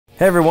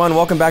Hey everyone,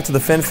 welcome back to the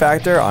Fin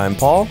Factor. I'm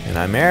Paul. And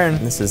I'm Aaron.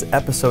 And this is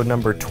episode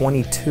number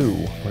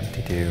 22.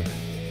 22.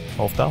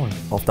 Wolf Dolan.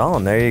 Wolf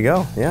Dolan, there you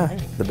go. Yeah,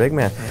 the big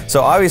man.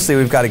 So obviously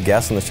we've got a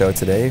guest on the show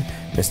today,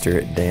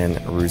 Mr. Dan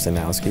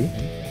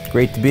Rusanowsky.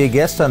 Great to be a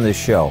guest on this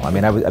show. I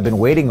mean, I've been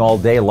waiting all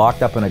day,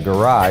 locked up in a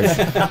garage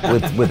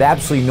with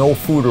absolutely no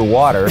food or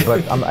water,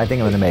 but I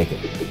think I'm going to make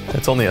it.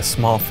 That's only a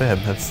small fib.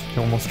 That's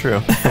almost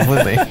true.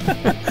 Completely.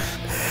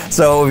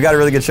 So we've got a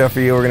really good show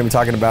for you. We're going to be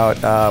talking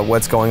about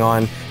what's going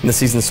on in the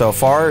season so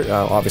far,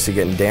 obviously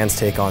getting Dan's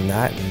take on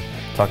that, and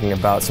talking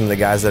about some of the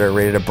guys that are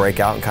ready to break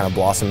out and kind of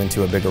blossom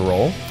into a bigger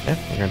role. Yeah,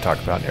 we're going to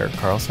talk about Erik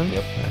Karlsson.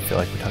 Yep. I feel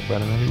like we talk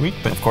about him every week,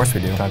 but of course we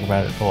do. We'll talk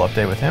about it, a little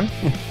update with him.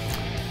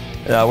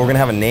 We're going to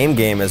have a name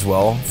game as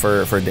well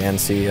for Dan.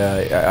 See,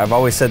 I've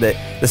always said that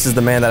this is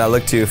the man that I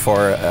look to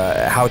for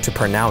how to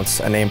pronounce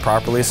a name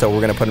properly, so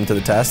we're going to put him to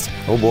the test.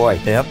 Oh boy.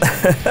 Yep.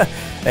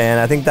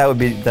 And I think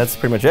that's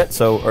pretty much it.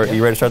 So are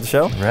you ready to start the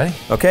show? Ready.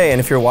 Okay, and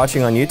if you're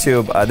watching on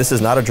YouTube, this is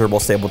not a gerbil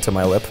stapled to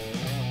my lip.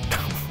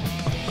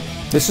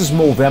 This is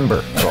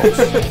Movember, folks.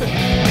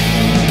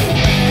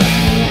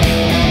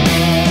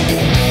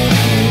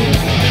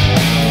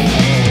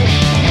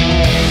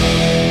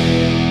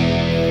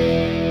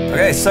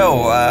 Okay,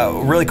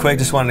 so really quick,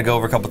 just wanted to go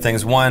over a couple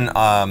things. One,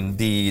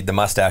 the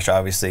mustache,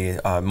 obviously,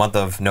 month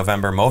of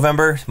November,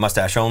 Movember,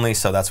 mustache only,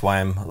 so that's why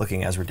I'm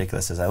looking as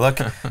ridiculous as I look.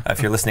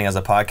 If you're listening as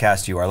a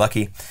podcast, you are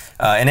lucky.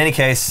 In any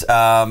case,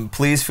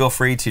 please feel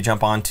free to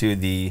jump onto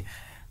the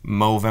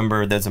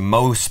Movember. There's a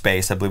Mo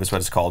space, I believe is what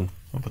it's called.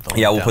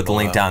 We'll put the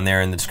link down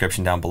there in the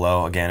description down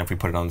below. Again, if we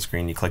put it on the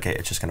screen, you click it,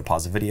 it's just going to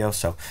pause the video.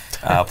 So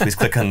please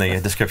click on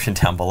the description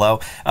down below.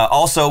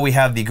 Also, we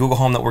have the Google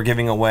Home that we're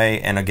giving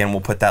away, and again,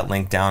 we'll put that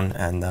link down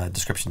in the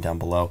description down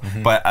below.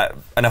 But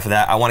enough of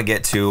that. I want to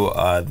get to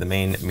the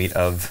main meat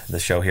of the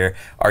show here.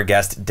 Our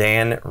guest,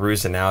 Dan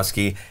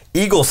Rusanowsky,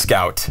 Eagle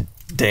Scout.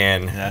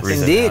 Dan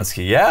Rusanowsky.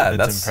 Indeed. Yeah,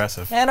 that's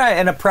impressive.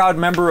 And a proud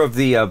member of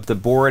the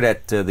board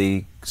at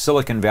the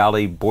Silicon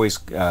Valley Boy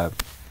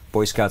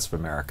Scouts of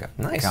America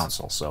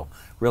Council. So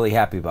really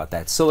happy about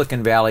that.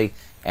 Silicon Valley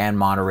and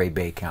Monterey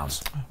Bay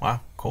Council.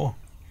 Wow, cool.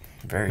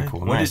 Very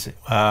cool.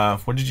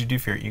 What did you do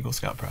for your Eagle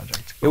Scout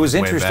project? It was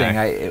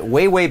interesting.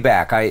 Way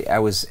back. I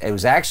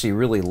was actually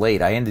really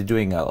late. I ended up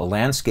doing a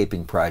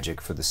landscaping project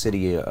for the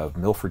city of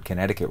Milford,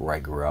 Connecticut, where I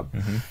grew up,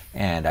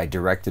 and I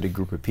directed a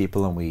group of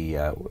people, and we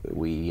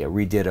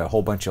redid a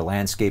whole bunch of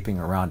landscaping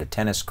around a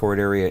tennis court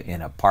area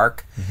in a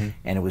park,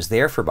 and it was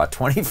there for about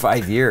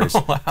 25 years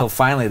until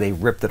finally they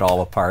ripped it all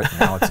apart, and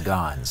now it's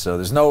gone. So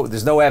there's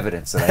no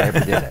evidence that I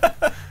ever did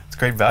it. It's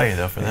great value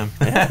though for them.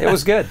 It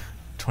was good.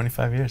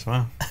 25 years,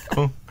 wow,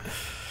 cool.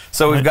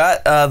 So we've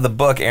got the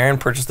book. Aaron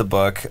purchased the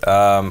book.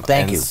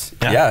 Thank you.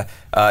 Yeah.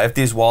 If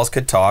These Walls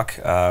Could Talk,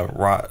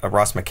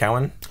 Ross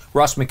McEwen.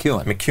 Ross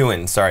McEwen.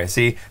 McEwen, sorry.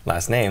 See,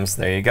 last names.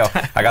 There you go.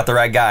 I got the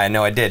right guy. I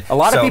know I did. A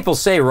lot of people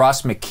say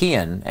Ross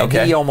McKeon, and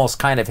Okay. he almost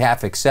kind of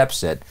half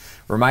accepts it.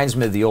 Reminds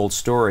me of the old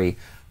story.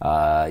 You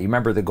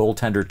remember the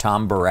goaltender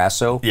Tom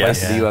Barrasso played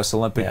for the U.S.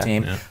 Olympic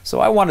team? Yeah. So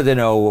I wanted to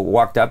know,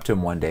 walked up to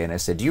him one day and I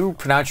said, do you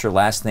pronounce your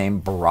last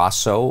name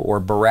Barrasso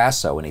or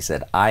Barrasso? And he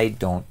said, I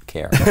don't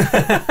care.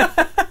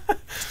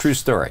 It's a true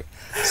story.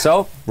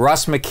 So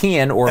Ross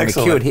McKeon or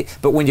McEwen,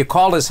 but when you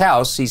call his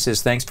house, he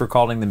says, thanks for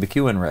calling the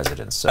McEwen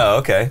residence. So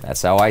okay.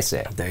 That's how I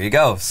say it. There you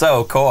go.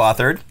 So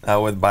co-authored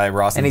by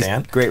Ross and he's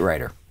Dan. A great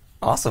writer.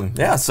 Awesome.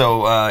 Yeah,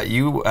 so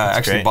you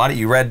actually bought it.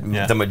 You read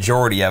the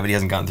majority of it. He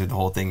hasn't gotten through the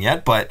whole thing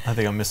yet, but I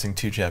think I'm missing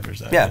 2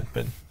 chapters out of it,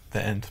 but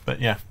the end.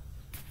 But yeah.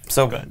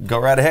 So go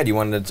right ahead. You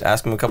wanted to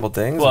ask him a couple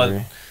things?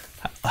 Well,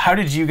 how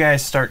did you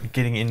guys start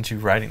getting into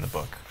writing the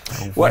book?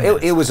 Well,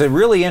 it was a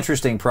really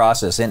interesting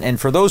process, and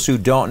for those who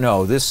don't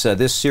know, this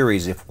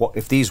series,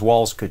 if These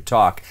Walls Could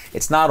Talk,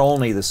 it's not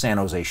only the San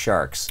Jose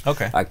Sharks.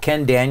 Okay.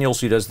 Ken Daniels,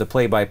 who does the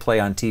play-by-play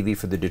on TV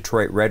for the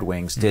Detroit Red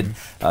Wings, did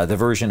the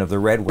version of the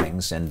Red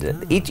Wings,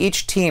 and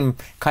each team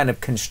kind of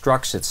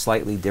constructs it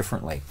slightly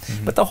differently.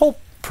 But the whole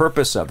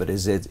purpose of it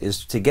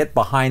is to get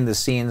behind the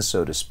scenes,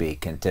 so to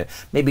speak, and to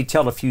maybe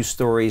tell a few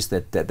stories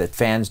that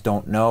fans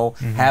don't know,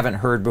 haven't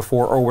heard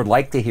before, or would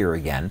like to hear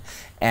again,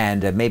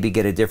 and maybe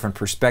get a different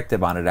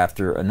perspective on it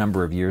after a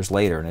number of years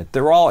later. And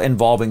they're all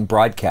involving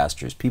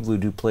broadcasters, people who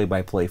do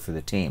play-by-play for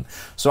the team.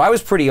 So I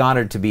was pretty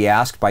honored to be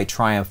asked by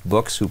Triumph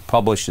Books, who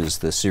publishes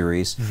the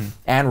series,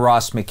 and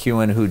Ross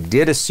McEwen, who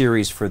did a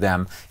series for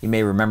them. You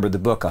may remember the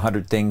book,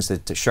 100 Things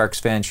That the Sharks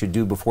Fans Should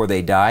Do Before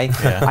They Die.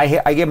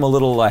 I gave him a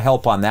little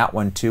help on that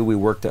one, too. We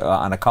worked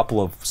on a couple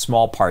of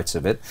small parts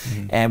of it,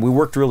 and we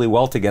worked really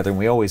well together, and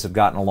we always have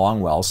gotten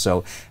along well.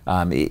 So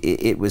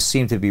it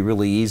seemed to be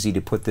really easy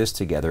to put this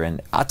together. And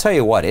I'll tell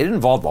you what, it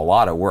involved a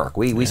lot of work.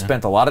 We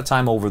spent a lot of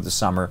time over the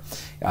summer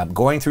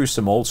going through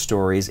some old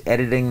stories,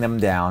 editing them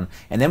down,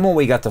 and then when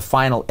we got the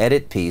final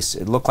edit piece,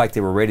 it looked like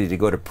they were ready to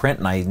go to print,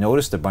 and I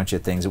noticed a bunch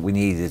of things that we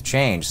needed to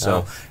change.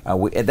 So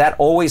that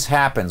always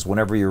happens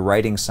whenever you're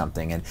writing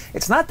something, and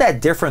it's not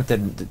that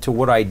different to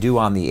what I do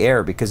on the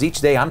air, because each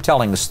day I'm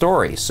telling a story.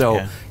 story.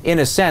 So in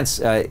a sense,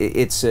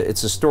 it's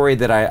a story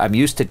that I'm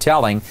used to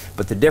telling,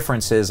 but the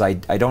difference is I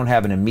don't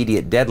have an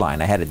immediate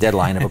deadline. I had a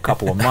deadline of a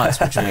couple of months,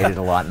 which made it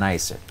a lot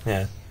nicer.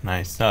 Yeah,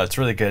 nice. No, it's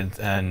really good,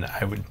 and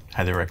I would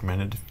highly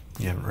recommend it.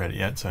 You haven't read it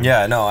yet, so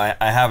yeah, no, I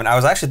haven't. I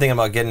was actually thinking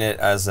about getting it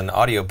as an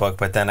audiobook,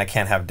 but then I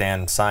can't have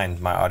Dan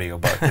sign my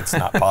audiobook. It's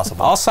not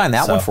possible. I'll sign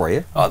that one for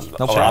you. No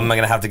I'm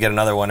going to have to get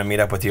another one and meet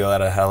up with you at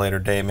a later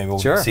date. Maybe we'll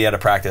see you at a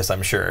practice,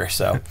 I'm sure.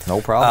 So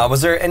no problem.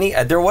 Was there any?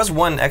 There was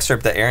one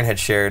excerpt that Aaron had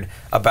shared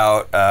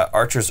about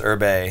Arturs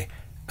Urbe,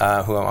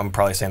 who I'm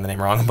probably saying the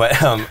name wrong,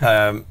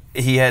 but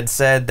he had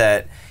said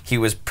that he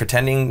was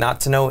pretending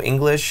not to know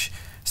English.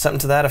 Something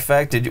to that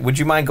effect. Would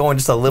you mind going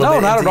just a little bit? No,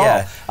 not into,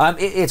 at all.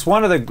 It's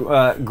one of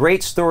the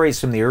great stories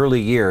from the early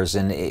years,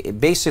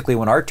 and basically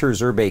when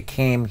Arturs Urbe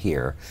came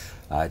here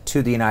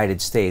to the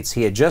United States,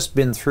 he had just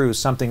been through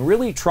something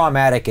really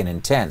traumatic and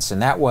intense, and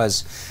that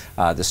was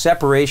the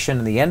separation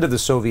and the end of the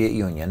Soviet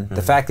Union,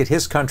 the fact that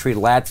his country,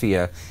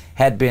 Latvia,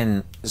 had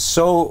been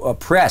so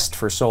oppressed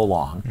for so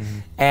long.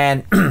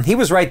 And he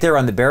was right there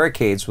on the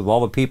barricades with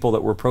all the people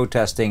that were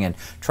protesting and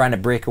trying to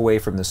break away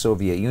from the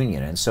Soviet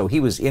Union. And so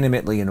he was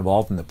intimately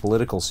involved in the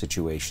political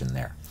situation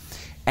there.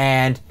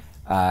 And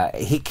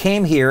he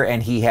came here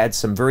and he had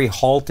some very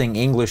halting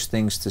English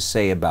things to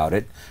say about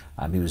it.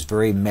 He was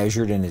very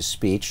measured in his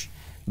speech.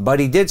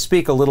 But he did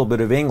speak a little bit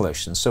of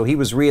English, and so he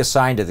was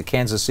reassigned to the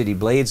Kansas City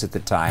Blades at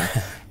the time,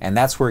 and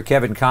that's where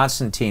Kevin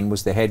Constantine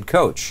was the head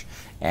coach.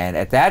 And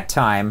at that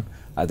time,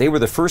 they were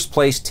the first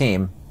place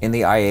team in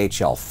the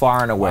IHL,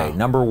 far and away.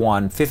 Wow.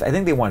 #1, I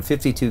think they won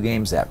 52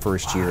 games that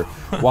first year,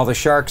 while the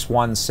Sharks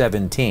won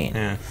 17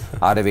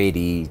 out of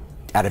 80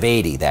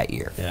 that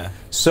year.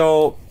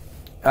 So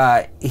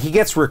he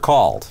gets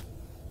recalled.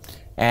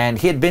 And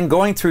he had been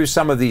going through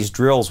some of these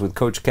drills with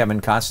Coach Kevin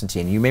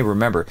Constantine. You may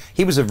remember,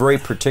 he was a very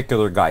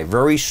particular guy,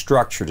 very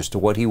structured as to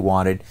what he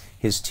wanted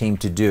his team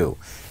to do.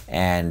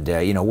 And,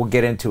 you know, we'll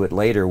get into it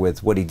later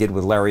with what he did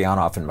with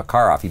Larionov and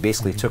Makarov. He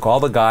basically took all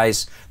the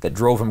guys that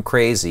drove him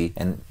crazy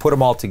and put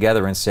them all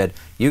together and said,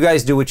 you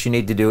guys do what you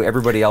need to do.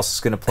 Everybody else is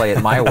going to play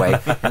it my way.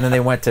 And then they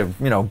went to,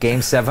 you know,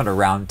 Game 7 or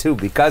Round 2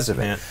 because of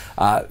it.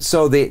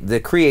 So the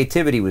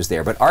creativity was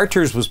there. But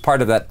Arturs was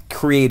part of that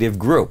creative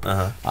group,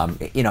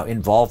 you know,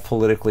 involved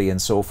politically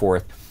and so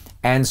forth.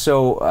 And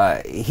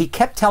so he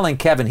kept telling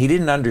Kevin he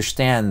didn't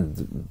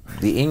understand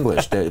the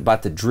English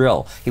about the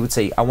drill. He would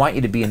say, I want you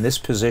to be in this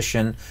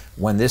position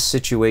when this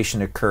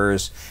situation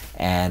occurs,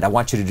 and I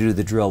want you to do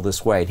the drill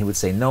this way. And he would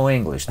say, no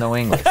English, no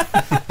English.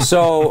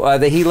 So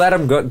he let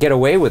him get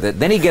away with it.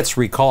 Then he gets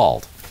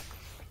recalled.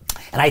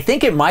 And I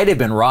think it might have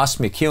been Ross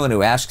McEwen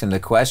who asked him the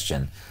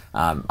question.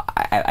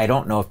 I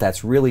don't know if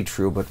that's really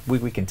true, but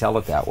we can tell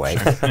it that way.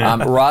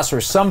 Ross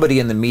or somebody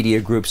in the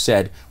media group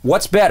said,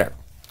 what's better?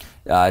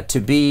 To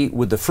be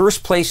with the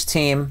first place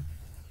team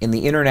in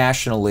the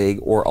International League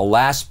or a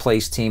last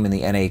place team in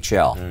the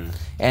NHL.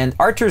 And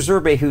Arturs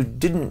Urbe, who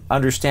didn't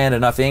understand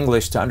enough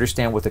English to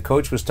understand what the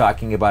coach was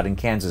talking about in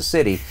Kansas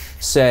City,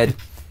 said,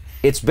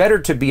 it's better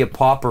to be a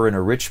pauper in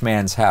a rich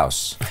man's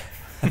house.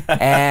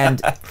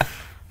 And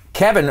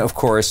Kevin, of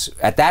course,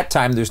 at that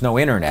time there's no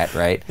internet,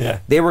 right?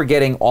 They were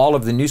getting all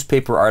of the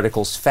newspaper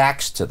articles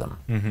faxed to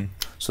them.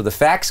 So the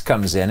fax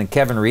comes in and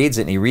Kevin reads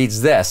it and he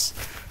reads this.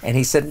 And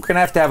he said, we're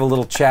going to have a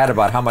little chat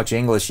about how much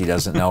English he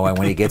doesn't know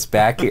when he gets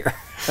back here.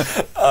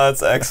 Oh,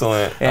 that's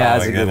excellent. Yeah,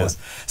 that's a good one.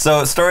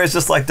 So stories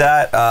just like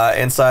that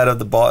inside of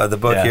the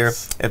book here,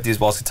 If These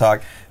Balls Could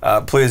Talk.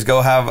 Please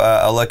go have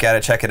a look at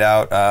it, check it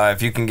out.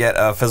 If you can get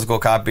a physical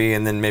copy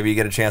and then maybe you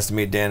get a chance to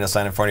meet Dan to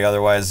sign it for you.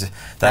 Otherwise,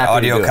 that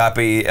audio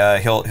copy,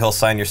 he'll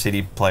sign your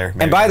CD player.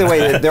 Maybe. And by the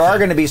way, there are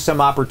going to be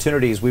some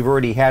opportunities. We've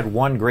already had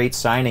one great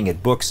signing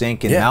at Books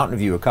Inc. in Mountain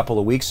View a couple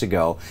of weeks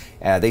ago.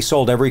 They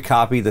sold every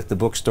copy that the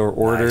bookstore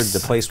ordered. The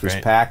place was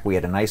packed. We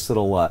had a nice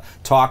little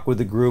talk with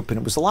the group, and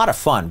it was a lot of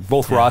fun.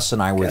 Both Ross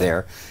and I were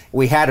there.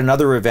 We had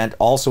another event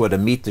also at a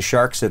Meet the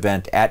Sharks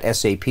event at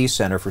SAP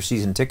Center for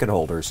season ticket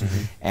holders,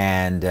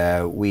 and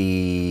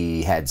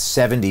we had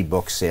 70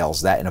 book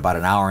sales that in about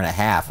an hour and a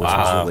half, which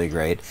was really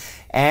great.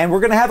 And we're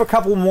going to have a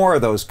couple more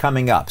of those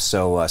coming up,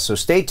 so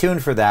stay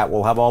tuned for that.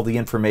 We'll have all the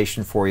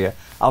information for you.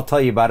 I'll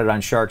tell you about it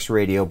on Sharks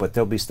Radio, but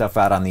there'll be stuff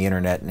out on the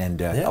internet and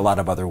a lot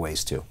of other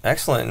ways too.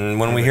 Excellent. And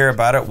when we hear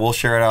about it, we'll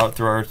share it out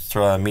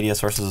through our media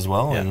sources as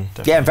well.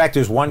 Yeah, in fact,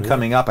 there's one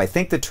coming up. I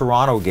think the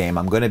Toronto game,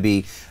 I'm going to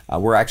be,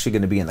 we're actually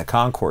going to be in the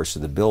concourse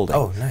of the building.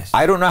 Oh, nice.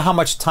 I don't know how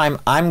much time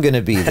I'm going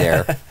to be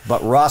there,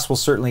 but Ross will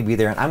certainly be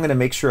there, and I'm going to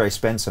make sure I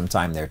spend some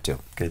time there too.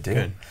 Good deal.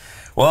 Good.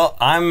 Well,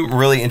 I'm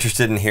really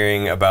interested in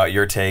hearing about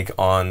your take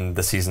on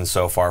the season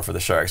so far for the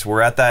Sharks. We're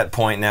at that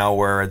point now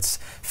where it's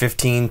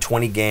 15,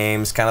 20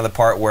 games, kind of the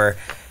part where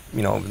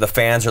the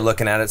fans are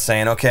looking at it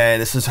saying, okay,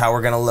 this is how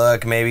we're going to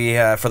look maybe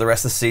for the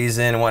rest of the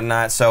season and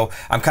whatnot. So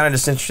I'm kind of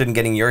just interested in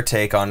getting your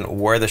take on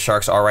where the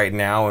Sharks are right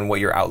now and what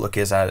your outlook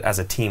is as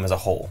a team as a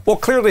whole. Well,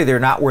 clearly they're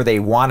not where they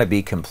want to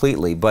be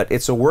completely, but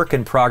it's a work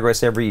in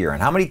progress every year.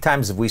 And how many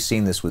times have we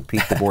seen this with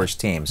Pete DeBoer's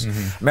teams?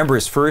 Remember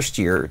his first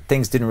year,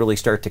 things didn't really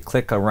start to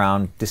click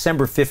around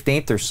December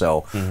 15th or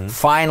so.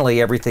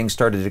 Finally, everything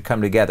started to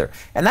come together.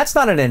 And that's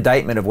not an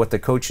indictment of what the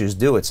coaches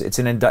do.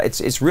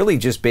 It's really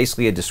just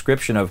basically a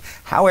description of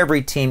how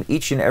every team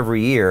each and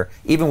every year,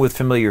 even with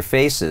familiar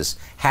faces,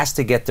 has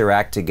to get their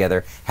act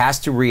together, has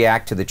to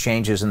react to the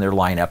changes in their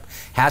lineup,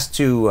 has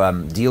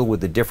to deal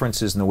with the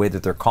differences in the way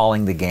that they're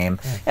calling the game,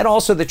 and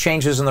also the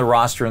changes in the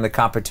roster and the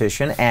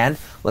competition. And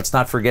let's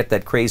not forget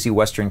that crazy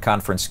Western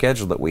Conference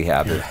schedule that we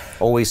have that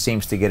always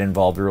seems to get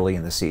involved early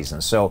in the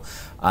season. So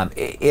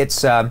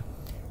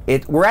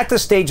we're at the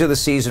stage of the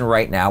season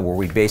right now where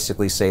we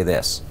basically say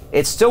this: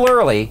 it's still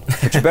early,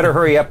 but you better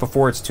hurry up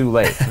before it's too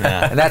late.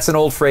 And that's an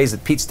old phrase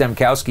that Pete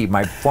Stemkowski,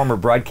 my former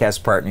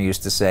broadcast partner,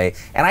 used to say,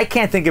 and I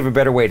can't think of a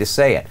better way to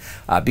say it,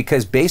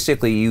 because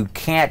basically you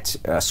can't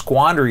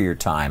squander your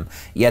time.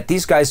 Yet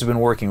these guys have been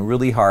working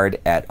really hard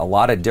at a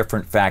lot of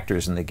different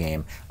factors in the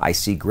game. I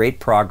see great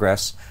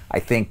progress. I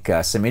think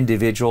some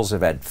individuals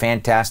have had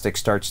fantastic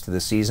starts to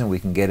the season. We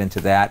can get into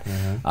that.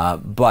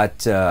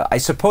 But I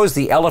suppose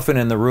the elephant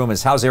in the room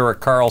is, how's Erik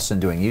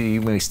Karlsson doing?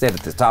 When we stayed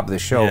at the top of the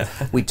show,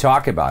 we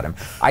talk about him.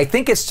 I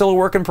think it's still a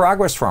work in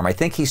progress for him. I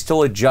think he's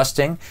still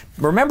adjusting.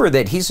 Remember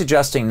that he's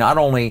adjusting not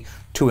only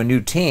to a new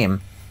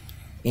team,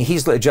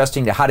 he's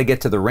adjusting to how to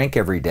get to the rink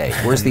every day.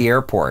 Where's the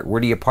airport?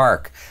 Where do you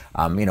park?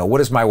 What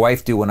does my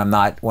wife do when I'm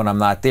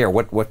not there?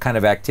 What kind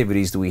of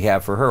activities do we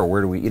have for her?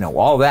 Where do we?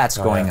 All that's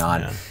going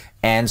on. Yeah.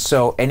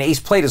 And he's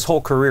played his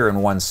whole career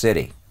in one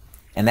city,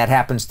 and that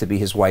happens to be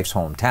his wife's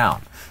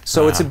hometown.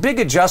 So it's a big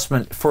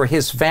adjustment for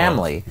his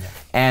family,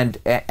 and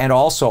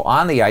also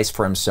on the ice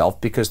for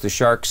himself, because the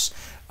Sharks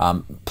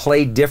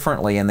play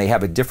differently, and they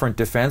have a different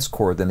defense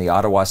core than the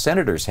Ottawa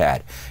Senators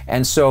had.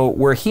 And so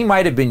where he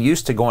might have been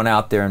used to going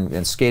out there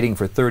and skating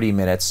for 30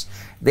 minutes,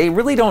 they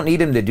really don't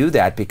need him to do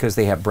that, because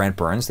they have Brent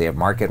Burns, they have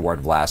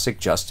Marc-Edouard Vlasic,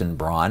 Justin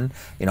Braun,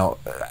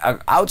 an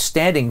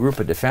outstanding group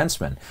of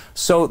defensemen.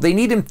 So they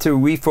need him to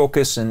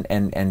refocus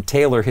and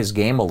tailor his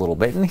game a little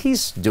bit, and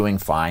he's doing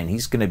fine.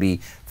 He's going to be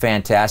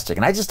fantastic.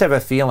 And I just have a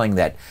feeling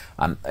that,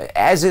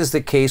 as is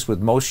the case with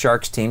most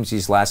Sharks teams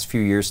these last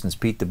few years since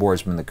Pete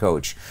DeBoer's been the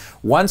coach,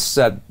 once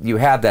you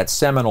have that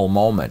seminal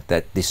moment,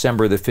 that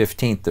December the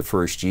 15th, the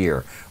first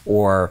year,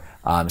 or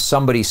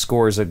somebody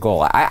scores a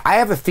goal, I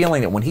have a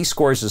feeling that when he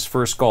scores his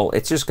first goal,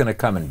 it's just going to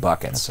come in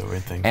buckets. That's a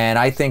weird thing. And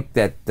I think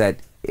that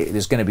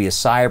there's going to be a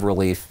sigh of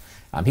relief.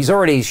 He's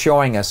already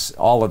showing us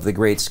all of the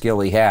great skill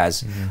he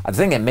has. The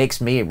thing that makes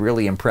me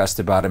really impressed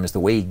about him is the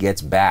way he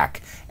gets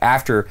back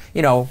after,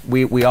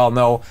 we all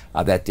know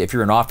that if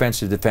you're an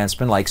offensive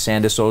defenseman like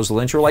Sandis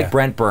Ozolinsh or like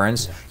Brent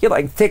Burns, you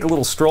take a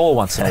little stroll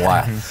once in a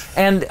while.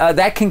 And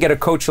that can get a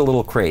coach a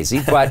little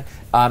crazy, but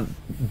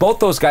both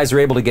those guys are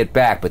able to get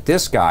back. But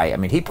this guy,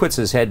 he puts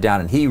his head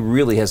down, and he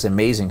really has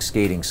amazing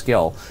skating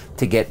skill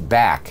to get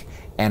back.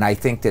 And I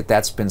think that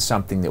that's been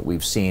something that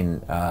we've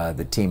seen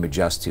the team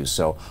adjust to.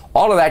 So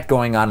all of that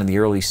going on in the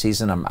early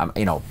season,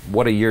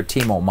 what a year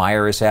Timo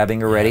Meier is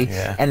having already.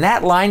 And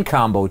that line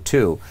combo,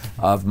 too,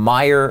 of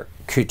Meier,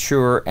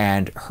 Couture,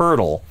 and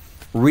Hertl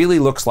really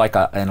looks like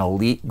an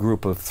elite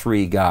group of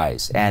three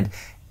guys. And,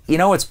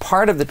 it's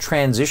part of the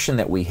transition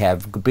that we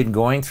have been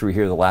going through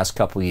here the last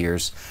couple of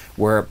years,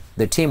 where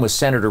the team was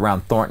centered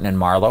around Thornton and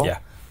Marleau.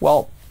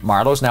 Well,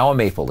 Marlowe's now a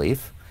Maple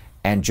Leaf.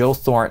 And Joe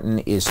Thornton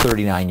is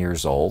 39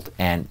 years old,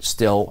 and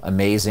still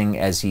amazing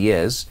as he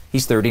is,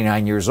 he's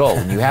 39 years old.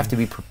 And you have to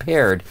be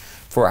prepared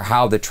for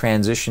how the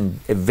transition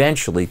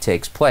eventually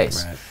takes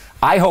place.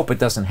 I hope it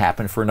doesn't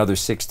happen for another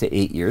 6 to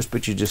 8 years,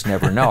 but you just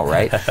never know,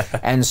 right?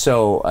 And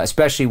so,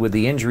 especially with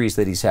the injuries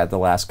that he's had the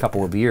last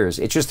couple of years,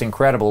 it's just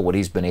incredible what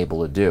he's been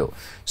able to do.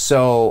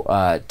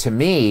 So, to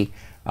me,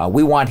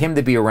 we want him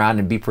to be around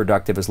and be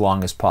productive as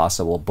long as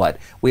possible, but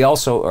we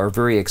also are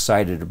very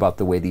excited about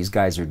the way these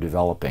guys are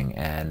developing,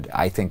 and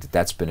I think that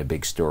that's been a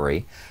big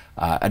story.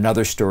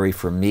 Another story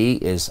for me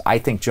is I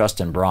think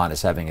Justin Braun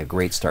is having a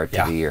great start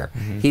to the year.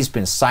 He's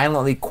been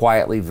silently,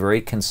 quietly, very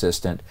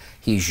consistent.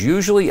 He's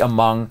usually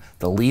among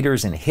the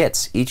leaders in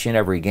hits each and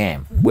every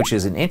game, which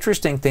is an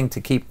interesting thing to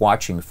keep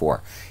watching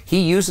for. He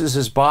uses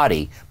his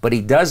body, but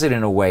he does it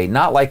in a way,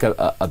 not like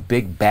a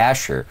big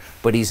basher,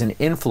 but he's an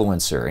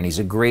influencer, and he's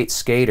a great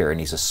skater, and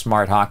he's a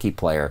smart hockey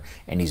player,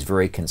 and he's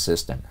very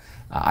consistent.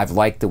 I've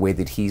liked the way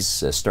that he's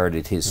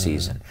started his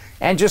season.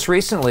 And just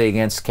recently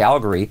against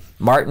Calgary,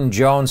 Martin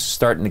Jones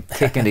starting to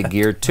kick into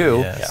gear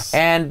too.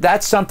 And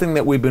that's something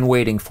that we've been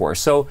waiting for.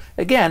 So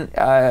again,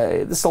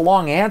 this is a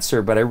long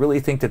answer, but I really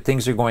think that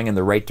things are going in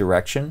the right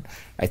direction.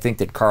 I think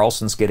that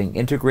Karlsson's getting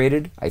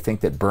integrated. I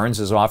think that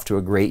Burns is off to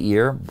a great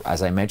year.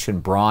 As I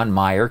mentioned, Braun,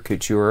 Meier,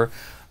 Couture,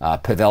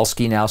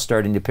 Pavelski now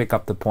starting to pick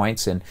up the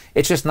points, and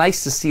it's just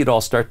nice to see it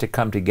all start to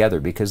come together,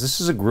 because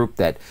this is a group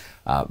that,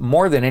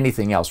 more than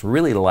anything else,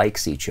 really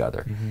likes each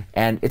other.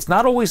 And it's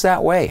not always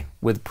that way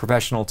with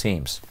professional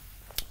teams.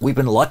 We've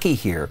been lucky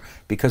here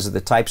because of the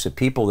types of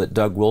people that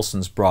Doug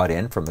Wilson's brought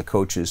in, from the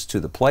coaches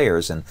to the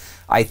players, and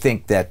I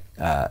think that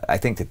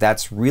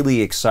that's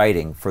really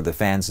exciting for the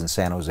fans in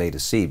San Jose to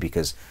see,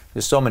 because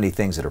there's so many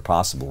things that are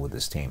possible with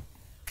this team.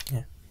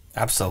 Yeah,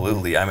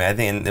 absolutely. I mean, I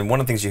think, and one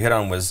of the things you hit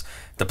on was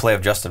the play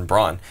of Justin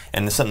Braun,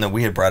 and something that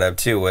we had brought up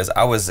too was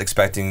I was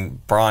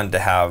expecting Braun to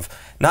have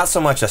not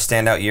so much a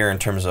standout year in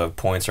terms of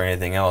points or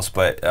anything else,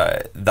 but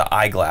the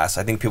eyeglass.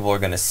 I think people are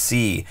going to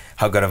see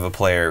how good of a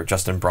player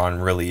Justin Braun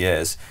really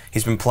is.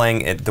 He's been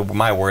playing,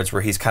 my words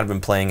were, he's kind of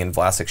been playing in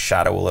Vlasic's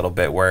shadow a little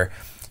bit, where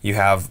you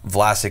have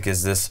Vlasic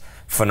is this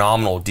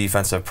phenomenal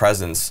defensive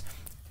presence,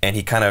 and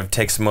he kind of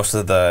takes most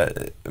of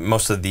the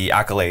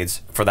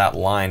accolades for that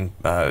line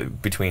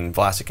between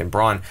Vlasic and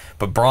Braun.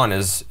 But Braun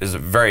is a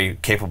very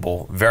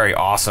capable, very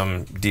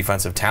awesome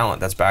defensive talent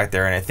that's back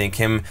there, and I think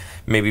him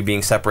maybe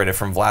being separated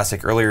from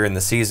Vlasic earlier in the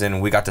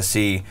season, we got to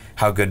see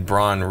how good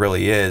Braun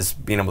really is,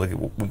 being able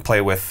to play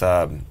with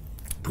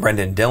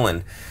Brendan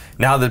Dillon.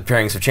 Now the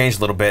pairings have changed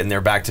a little bit, and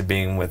they're back to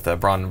being with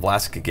Braun and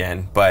Vlasic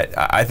again. But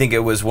I think it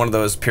was one of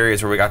those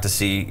periods where we got to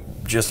see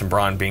Justin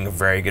Braun being a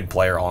very good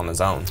player all on his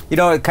own. You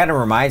know, it kind of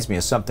reminds me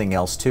of something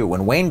else, too.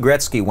 When Wayne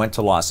Gretzky went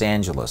to Los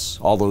Angeles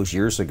all those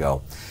years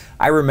ago,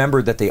 I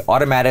remember that they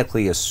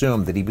automatically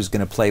assumed that he was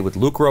going to play with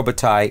Luc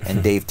Robitaille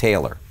and Dave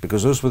Taylor,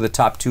 because those were the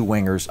top two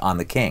wingers on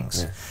the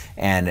Kings. Yeah.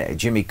 And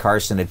Jimmy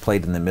Carson had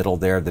played in the middle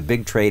there. The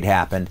big trade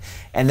happened,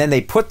 and then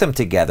they put them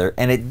together,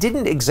 and it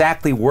didn't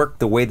exactly work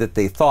the way that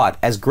they thought,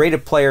 as great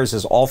of players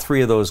as all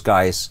three of those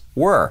guys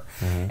were.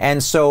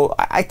 And so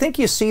I think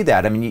you see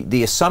that. I mean,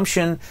 the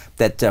assumption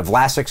that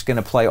Vlasic's going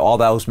to play all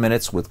those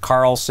minutes with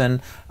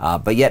Karlsson,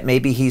 but yet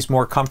maybe he's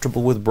more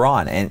comfortable with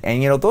Braun.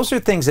 And you know, those are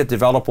things that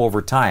develop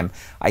over time.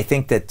 I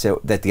think that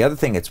that the other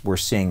thing that we're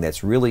seeing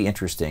that's really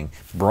interesting,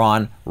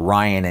 Braun,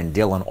 Ryan, and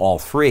Dillon, all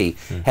three,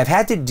 have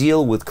had to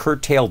deal with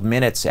curtailed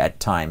minutes at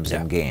times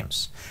in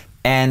games.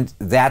 And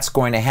that's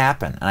going to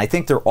happen. And I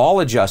think they're all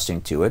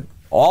adjusting to it.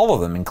 All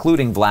of them,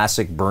 including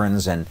Vlasic,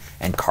 Burns, and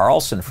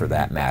Karlsson, for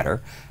that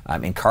matter.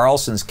 In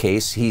Karlsson's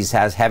case, he's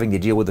having to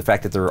deal with the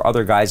fact that there are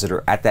other guys that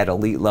are at that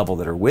elite level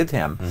that are with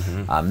him.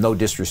 No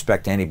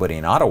disrespect to anybody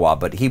in Ottawa,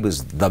 but he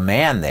was the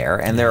man there,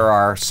 and there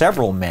are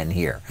several men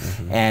here.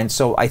 And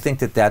so I think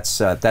that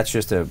that's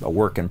just a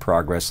work in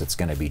progress that's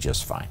going to be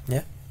just fine.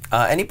 Yeah.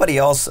 Anybody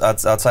else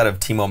outside of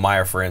Timo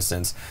Meier, for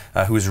instance,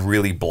 who's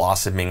really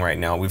blossoming right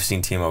now? We've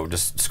seen Timo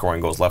just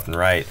scoring goals left and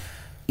right.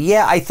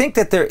 Yeah, I think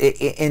that they're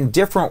in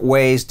different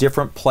ways.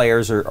 Different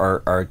players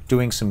are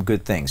doing some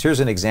good things. Here's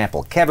an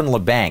example: Kevin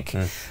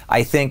Labanc.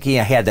 I think he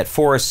had that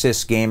 4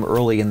 assist game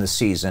early in the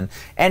season,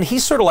 and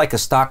he's sort of like a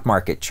stock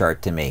market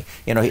chart to me.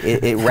 You know,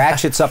 it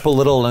ratchets up a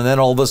little, and then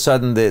all of a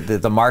sudden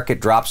the market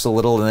drops a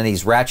little, and then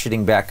he's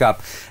ratcheting back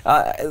up.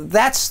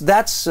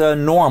 That's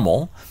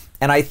normal,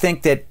 and I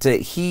think that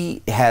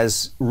he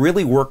has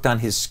really worked on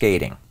his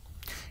skating.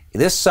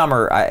 This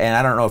summer, and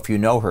I don't know if you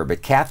know her,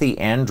 but Kathy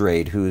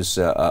Andrade, who's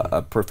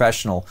a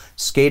professional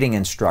skating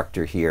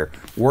instructor here,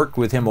 worked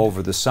with him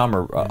over the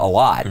summer a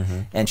lot.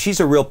 And she's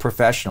a real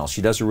professional. She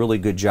does a really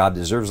good job,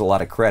 deserves a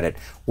lot of credit.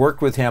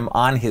 Worked with him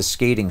on his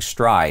skating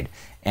stride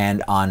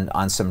and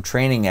on some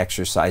training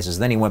exercises.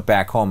 Then he went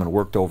back home and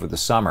worked over the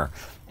summer.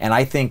 And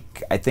I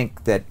think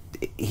that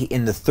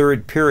in the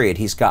third period,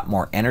 he's got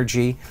more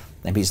energy.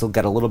 And he's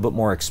got a little bit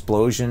more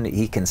explosion.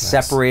 He can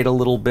separate a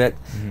little bit.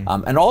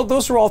 And all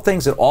those are all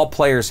things that all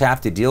players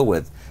have to deal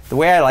with. The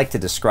way I like to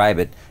describe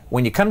it,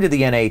 when you come to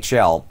the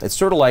NHL, it's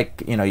sort of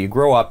like, you know, you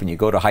grow up and you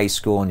go to high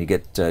school and you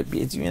get,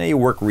 you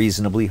work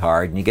reasonably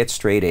hard and you get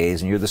straight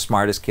A's and you're the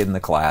smartest kid in the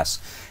class.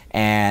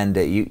 And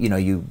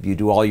you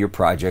do all your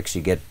projects,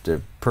 you get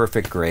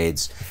perfect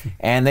grades,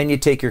 and then you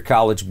take your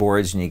college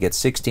boards and you get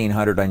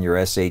 1,600 on your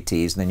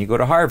SATs, and then you go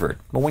to Harvard.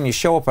 But when you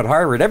show up at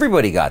Harvard,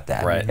 everybody got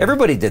that. Right.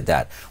 Everybody did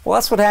that. Well,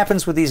 that's what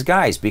happens with these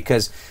guys,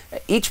 because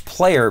each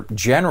player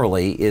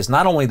generally is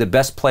not only the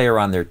best player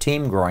on their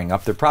team growing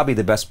up, they're probably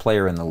the best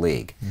player in the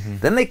league.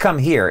 Then they come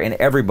here, and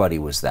everybody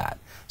was that.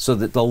 So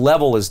that the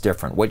level is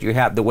different. What you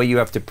have, the way you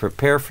have to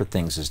prepare for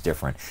things is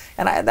different.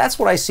 And that's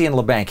what I see in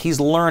Labanc. He's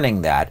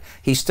learning that.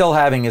 He's still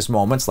having his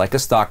moments, like a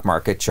stock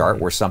market chart,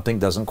 where something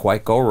doesn't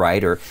quite go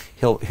right, or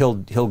he'll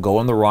go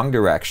in the wrong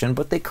direction,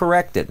 but they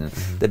correct it. And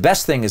the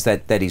best thing is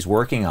that he's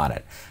working on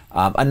it.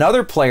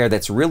 Another player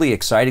that's really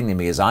exciting to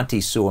me is Antti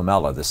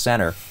Suomela, the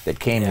center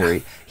that came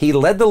here. He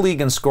led the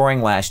league in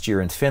scoring last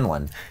year in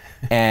Finland,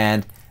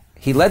 and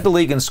he led the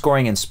league in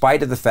scoring in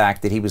spite of the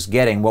fact that he was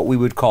getting what we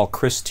would call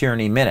Chris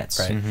Tierney minutes.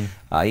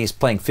 He's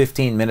playing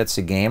 15 minutes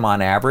a game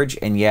on average,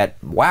 and yet,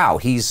 wow,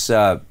 he's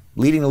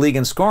leading the league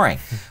in scoring.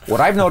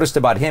 What I've noticed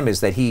about him is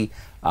that he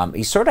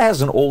sort of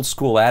has an old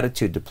school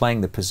attitude to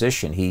playing the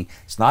position.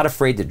 He's not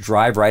afraid to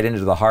drive right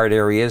into the hard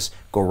areas,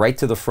 go right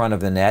to the front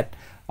of the net.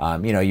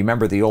 You know, you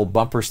remember the old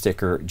bumper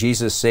sticker,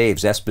 Jesus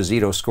saves,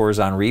 Esposito scores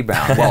on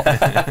rebound.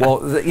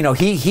 Well, you know,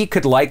 he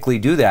could likely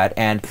do that.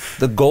 And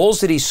the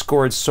goals that he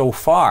scored so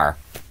far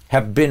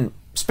have been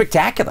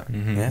spectacular.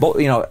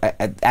 You know,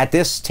 at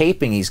this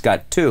taping, he's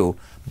got 2.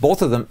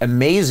 Both of them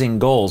amazing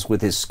goals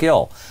with his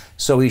skill.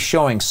 So he's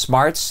showing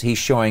smarts, he's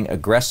showing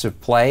aggressive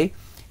play,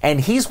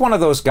 and he's one of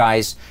those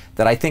guys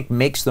that I think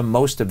makes the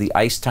most of the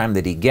ice time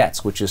that he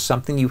gets, which is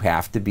something you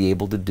have to be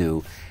able to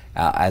do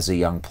as a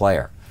young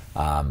player.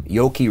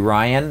 Yoki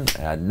Ryan,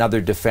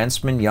 another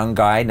defenseman, young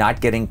guy, not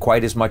getting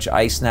quite as much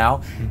ice now,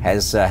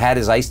 has had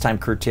his ice time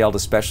curtailed,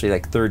 especially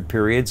like third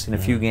periods in a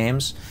few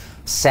games.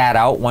 Sat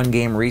out 1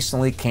 game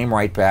recently, came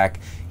right back.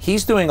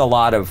 He's doing a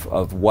lot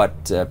of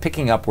what,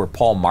 picking up where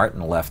Paul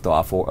Martin left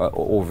off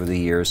over the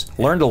years.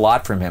 Learned a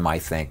lot from him, I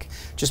think.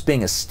 Just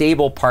being a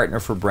stable partner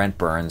for Brent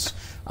Burns,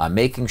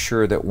 making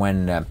sure that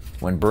when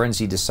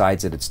Burnsy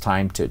decides that it's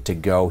time to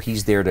go,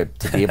 he's there to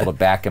be able to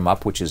back him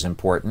up, which is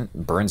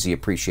important. Burnsy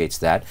appreciates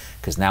that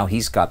because now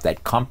he's got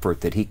that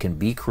comfort that he can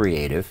be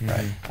creative.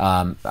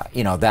 Right.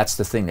 You know, that's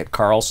the thing that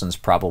Karlsson's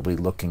probably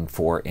looking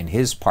for in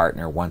his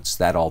partner once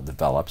that all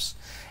develops.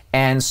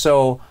 And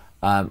so,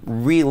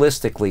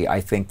 realistically, I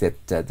think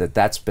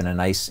that's been a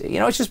nice, you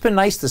know, it's just been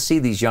nice to see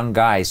these young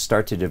guys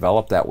start to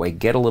develop that way,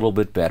 get a little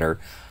bit better,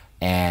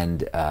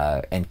 and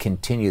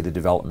continue the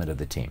development of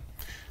the team.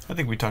 I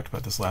think we talked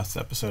about this last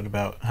episode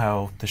about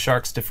how the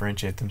Sharks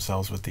differentiate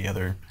themselves with the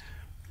other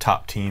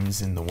top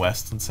teams in the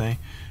West, let's say,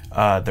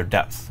 their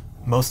depth.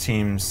 Most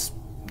teams,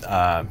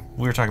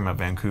 we were talking about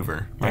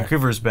Vancouver. Right.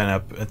 Vancouver's been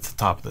up at the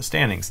top of the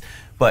standings,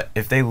 but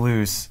if they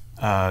lose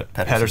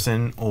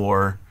Pedersen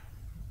or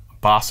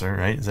Bosser,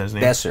 right? Is that his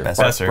name?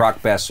 Besser.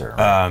 Brock Besser.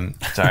 Right.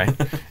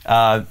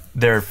 Sorry.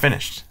 They're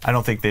finished. I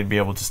don't think they'd be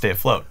able to stay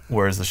afloat.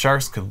 Whereas the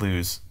Sharks could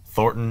lose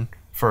Thornton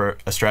for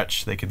a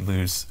stretch. They could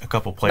lose a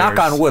couple players. Knock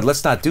on wood.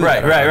 Let's not do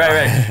that.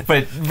 Right.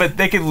 But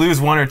they could lose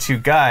 1 or 2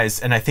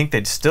 guys, and I think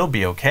they'd still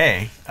be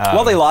okay.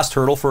 Well, they lost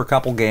Hurdle for a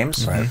couple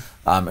games. Right.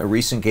 A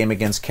recent game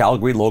against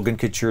Calgary, Logan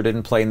Couture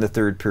didn't play in the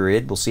 3rd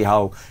period. We'll see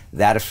how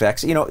that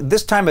affects. You know,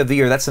 this time of the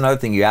year, that's another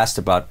thing you asked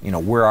about, you know,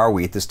 where are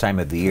we at this time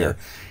of the year?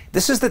 Yeah.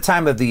 This is the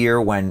time of the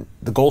year when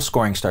the goal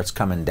scoring starts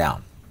coming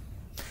down.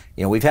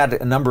 You know, we've had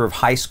a number of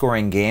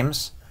high-scoring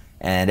games,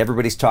 and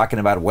everybody's talking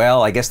about,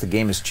 well, I guess the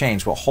game has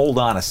changed. Well, hold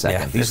on a second.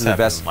 Yeah, these are the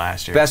best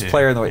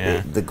player in the way.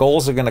 Yeah. The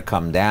goals are going to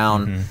come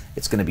down.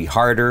 It's going to be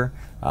harder.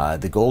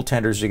 The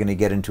goaltenders are going to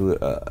get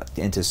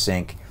into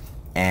sync,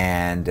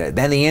 and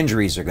then the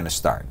injuries are going to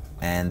start.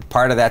 And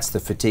part of that's the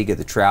fatigue of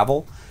the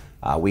travel.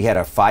 We had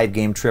a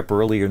 5-game trip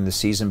earlier in the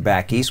season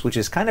back east, which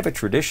is kind of a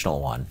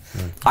traditional one.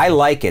 I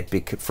like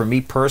it for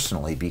me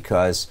personally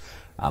because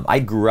I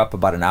grew up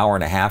about an hour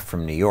and a half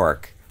from New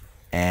York,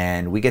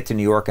 and we get to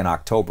New York in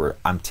October.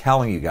 I'm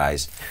telling you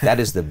guys, that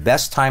is the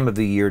best time of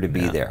the year to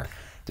be there.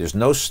 There's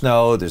no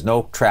snow, there's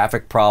no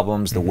traffic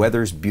problems, the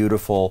weather's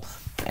beautiful,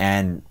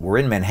 and we're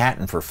in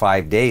Manhattan for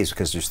 5 days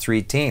because there's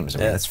 3 teams. I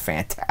mean, that's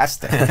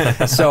fantastic.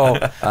 So,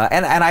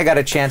 and I got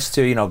a chance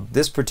to, you know,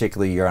 this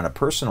particular year on a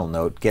personal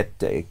note,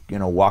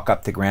 walk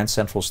up to Grand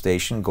Central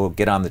Station, go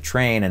get on the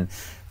train,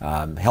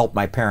 and help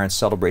my parents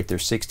celebrate their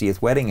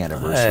 60th wedding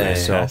anniversary. Hey,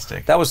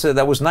 so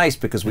that was nice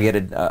because we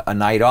had a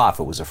night off.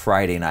 It was a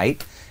Friday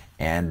night,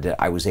 and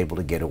I was able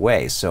to get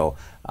away. So,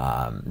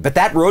 but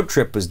that road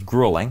trip was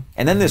grueling.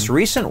 And then this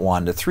recent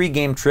one, the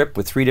 3-game trip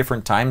with 3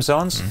 different time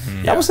zones,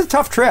 that was a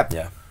tough trip.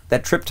 Yeah.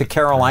 That trip to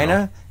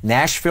Carolina,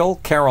 Nashville,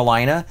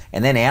 Carolina,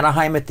 and then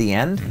Anaheim at the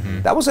end,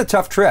 that was a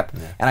tough trip.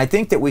 Yeah. And I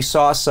think that we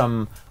saw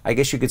some, I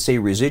guess you could say,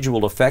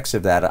 residual effects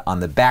of that on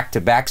the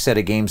back-to-back set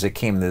of games that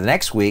came the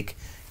next week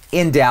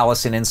in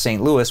Dallas and in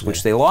St. Louis,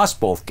 which they lost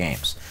both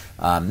games.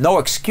 No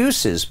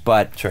excuses,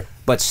 but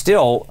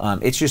still,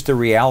 it's just the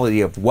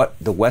reality of what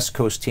the West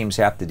Coast teams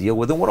have to deal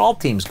with and what all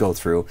teams go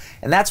through.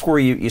 And that's where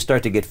you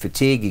start to get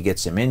fatigue, you get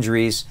some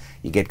injuries,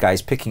 you get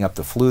guys picking up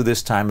the flu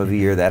this time of the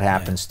year, that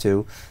happens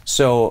too.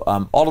 So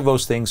all of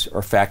those things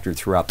are factored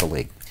throughout the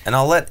league. And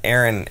I'll let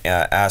Aaron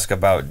ask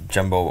about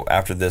Jumbo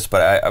after this,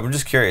 but I'm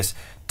just curious,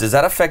 does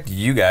that affect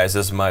you guys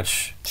as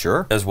much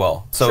as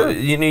well? So,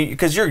 you know,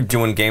 because you're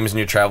doing games and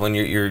you're traveling,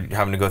 you're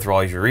having to go through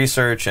all of your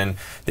research and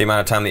the amount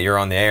of time that you're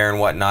on the air and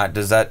whatnot,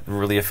 does that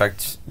really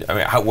affect, I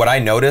mean, would I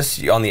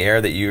notice on the air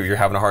that you're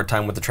having a hard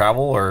time with the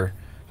travel, or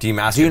do you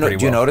master it pretty well?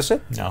 Do you notice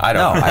it? No. I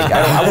don't. No,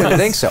 I wouldn't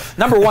think so.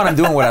 Number one, I'm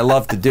doing what I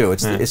love to do.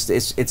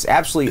 It's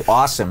absolutely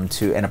awesome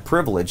and a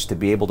privilege to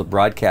be able to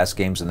broadcast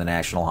games in the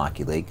National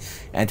Hockey League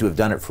and to have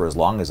done it for as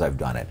long as I've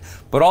done it.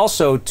 But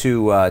also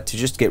to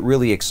just get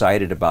really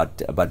excited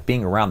about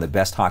being around the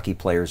best hockey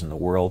players in the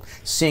world,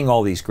 seeing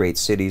all these great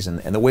cities, and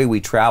the way we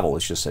travel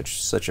is just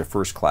such a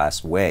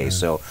first-class way.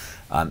 So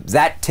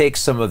that takes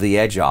some of the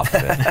edge off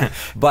of it.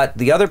 But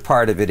the other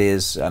part of it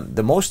is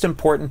the most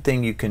important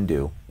thing you can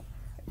do,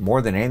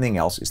 more than anything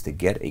else, is to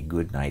get a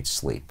good night's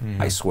sleep.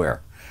 I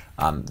swear.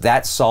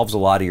 That solves a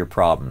lot of your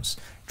problems.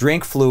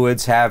 drink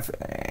fluids,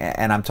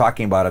 and I'm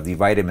talking about the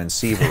vitamin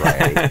C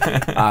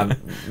variety.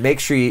 Make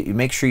sure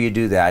you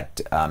do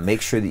that.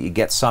 Make sure that you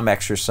get some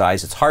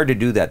exercise. It's hard to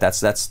do that.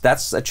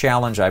 That's a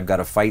challenge I've got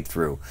to fight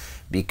through,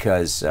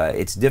 because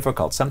it's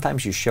difficult.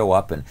 Sometimes you show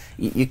up and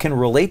you can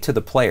relate to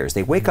the players.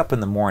 They wake up in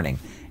the morning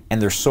and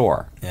they're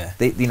sore. Yeah.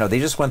 They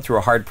just went through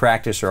a hard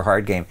practice or a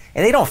hard game,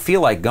 and they don't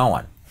feel like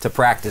going to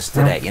practice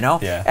today,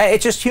 Yeah.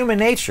 It's just human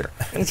nature.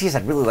 Geez,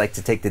 I'd really like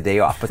to take the day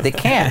off, but they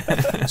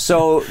can't.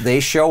 So they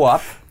show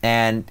up,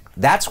 and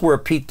that's where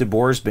Pete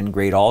DeBoer's been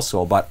great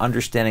also, about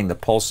understanding the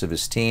pulse of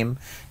his team,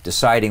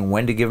 deciding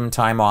when to give them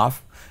time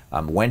off,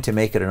 when to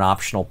make it an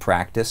optional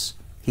practice.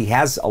 He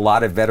has a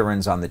lot of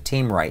veterans on the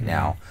team right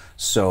now,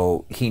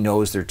 so he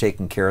knows they're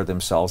taking care of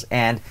themselves,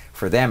 and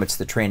for them it's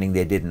the training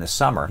they did in the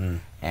summer.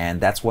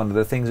 And that's one of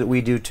the things that we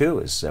do too,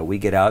 is we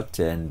get out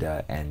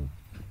and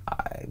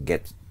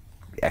get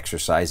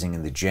exercising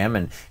in the gym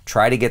and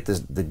try to get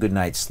the good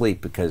night's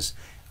sleep, because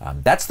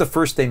that's the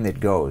first thing that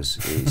goes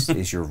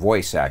is your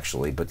voice,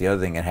 actually, but the other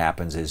thing that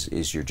happens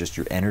is your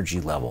energy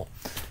level.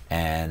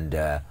 And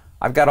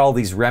I've got all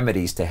these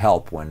remedies to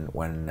help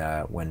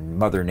when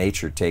Mother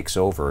Nature takes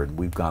over, and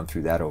we've gone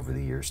through that over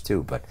the years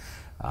too. But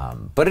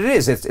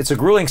it's a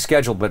grueling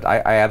schedule, but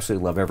I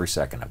absolutely love every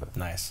second of it.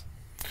 Nice.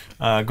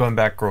 Going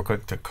back real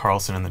quick to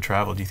Karlsson and the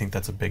travel, do you think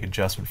that's a big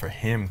adjustment for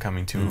him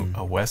coming to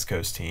a West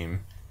Coast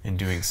team and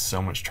doing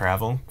so much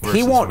travel?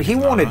 He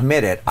won't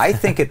admit it. I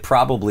think it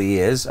probably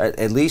is.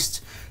 At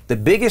least the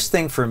biggest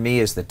thing for me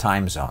is the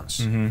time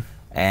zones.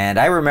 And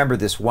I remember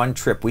this one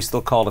trip, we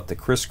still called it the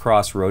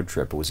crisscross road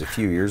trip. It was a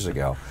few years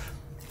ago.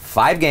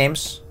 5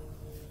 games,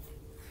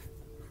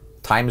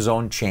 time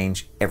zone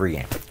change every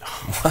game.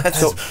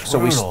 So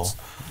we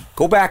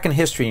go back in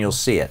history and you'll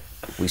see it.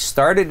 We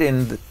started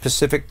in the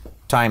Pacific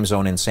time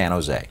zone in San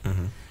Jose,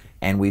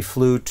 and we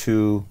flew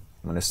to,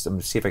 I'm going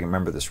to see if I can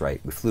remember this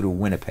right, we flew to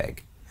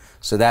Winnipeg.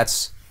 So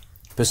that's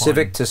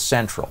Pacific to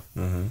Central.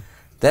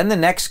 Then the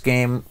next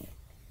game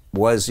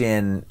was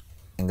in,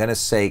 I'm going to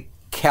say,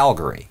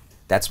 Calgary.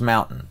 That's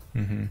Mountain.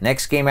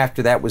 Next game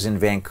after that was in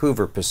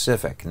Vancouver,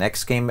 Pacific.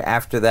 Next game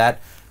after that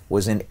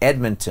was in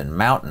Edmonton,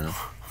 Mountain.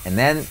 And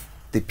then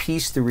the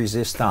Piece de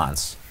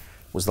Resistance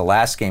was the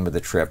last game of the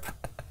trip.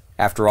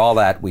 After all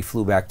that, we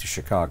flew back to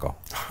Chicago.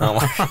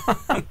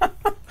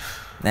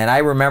 And I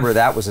remember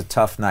that was a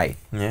tough night.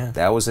 Yeah.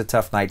 That was a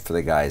tough night for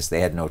the guys.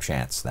 They had no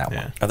chance, that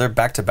one. Are there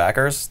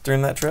back-to-backers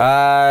during that trip?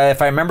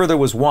 If I remember, there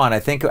was one. I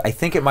think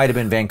it might have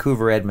been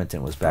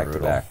Vancouver-Edmonton was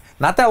back-to-back.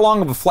 Not that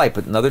long of a flight,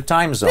 but another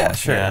time zone. Yeah,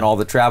 sure. And all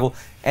the travel.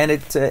 And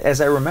it,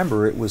 as I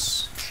remember, it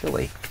was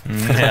chilly.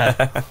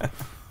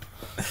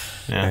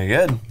 Very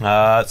good.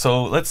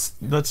 So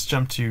let's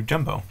jump to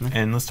Jumbo,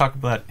 and let's talk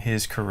about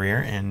his career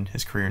and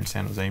his career in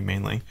San Jose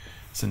mainly,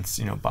 since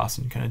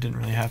Boston kind of didn't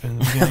really happen in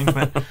the beginning.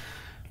 But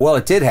well,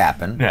 it did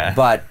happen. Yeah.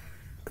 But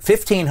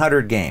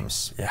 1,500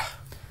 games. Yeah.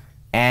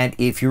 And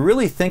if you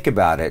really think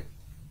about it,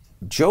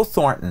 Joe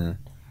Thornton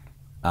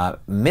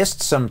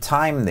missed some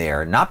time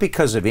there, not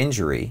because of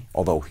injury,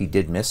 although he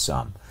did miss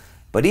some,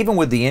 but even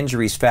with the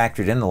injuries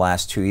factored in the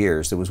last 2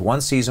 years, there was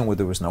one season where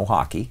there was no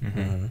hockey.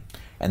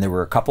 And there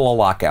were a couple of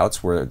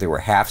lockouts where there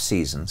were half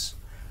seasons.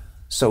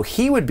 So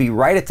he would be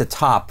right at the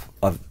top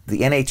of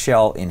the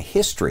NHL in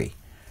history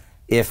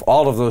if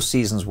all of those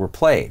seasons were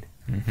played.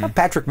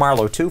 Patrick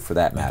Marleau, too, for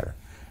that matter.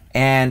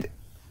 And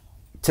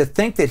to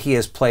think that he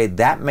has played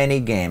that many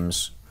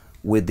games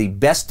with the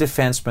best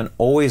defenseman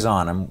always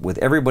on him, with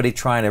everybody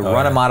trying to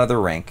run him out of the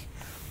rink,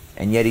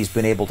 and yet he's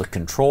been able to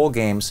control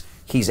games.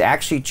 He's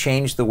actually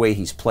changed the way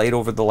he's played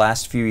over the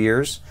last few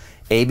years.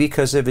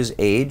 Because of his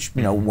age,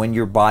 when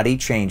your body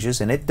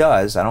changes, and it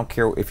does, I don't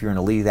care if you're an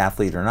elite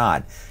athlete or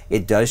not,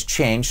 it does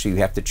change, so you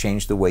have to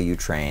change the way you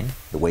train,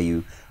 the way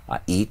you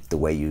eat, the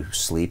way you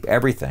sleep,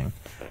 everything.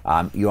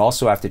 You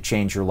also have to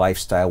change your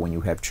lifestyle when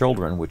you have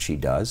children, which he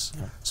does.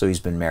 So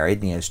he's been married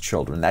and he has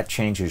children. That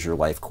changes your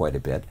life quite a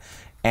bit.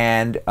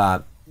 And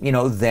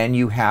then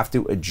you have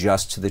to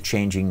adjust to the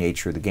changing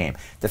nature of the game.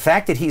 The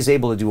fact that he's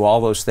able to do all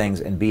those things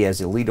and be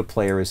as elite a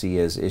player as he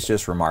is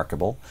just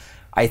remarkable.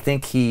 I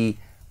think he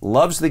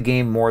loves the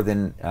game more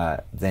than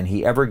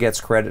he ever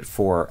gets credit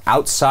for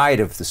outside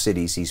of the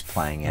cities he's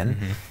playing in.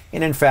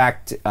 And in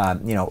fact,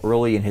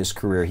 early in his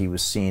career, he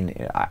was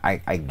seen,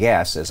 I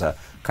guess, as a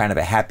kind of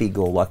a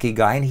happy-go-lucky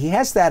guy, and he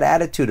has that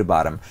attitude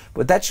about him.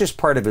 But that's just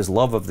part of his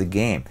love of the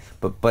game.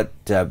 But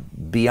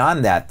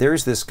beyond that,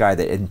 there's this guy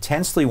that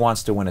intensely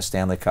wants to win a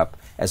Stanley Cup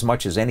as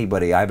much as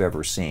anybody I've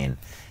ever seen.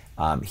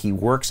 He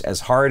works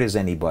as hard as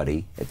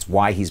anybody. It's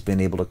why he's been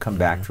able to come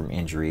back from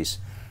injuries.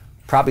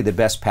 Probably the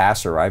best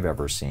passer I've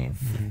ever seen.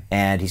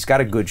 And he's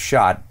got a good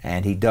shot,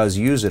 and he does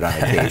use it on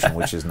occasion,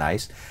 which is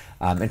nice.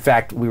 In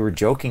fact, we were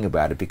joking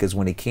about it because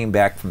when he came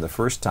back from the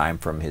first time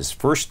from his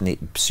first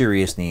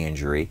serious knee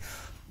injury,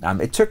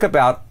 it took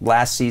about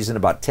last season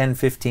about 10,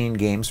 15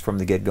 games from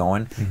the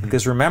get-going.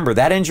 Because remember,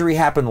 that injury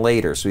happened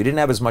later, so he didn't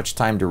have as much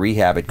time to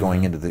rehab it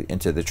going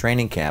into the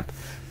training camp.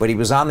 But he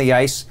was on the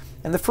ice,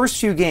 and the first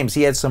few games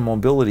he had some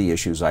mobility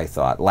issues, I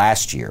thought,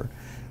 last year.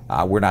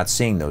 We're not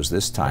seeing those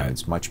this time.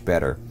 It's much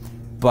better.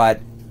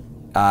 But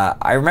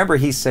I remember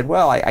he said,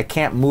 well, I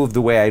can't move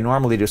the way I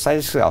normally do,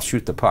 so I'll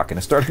shoot the puck. And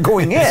it started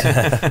going in.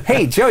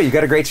 Hey, Joe, you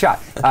got a great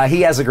shot.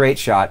 He has a great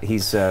shot.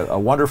 He's a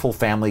wonderful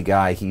family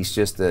guy. He's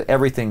just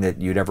everything that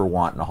you'd ever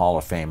want in a Hall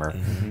of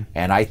Famer.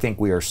 And I think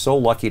we are so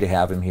lucky to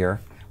have him here.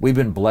 We've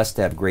been blessed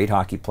to have great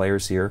hockey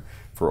players here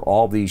for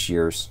all these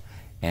years.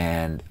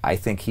 And I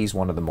think he's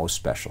one of the most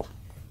special.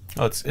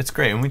 Oh, it's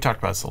great. And we talked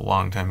about this a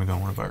long time ago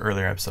in one of our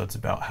earlier episodes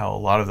about how a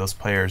lot of those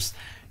players,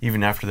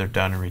 even after they're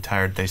done and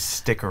retired, they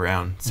stick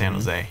around San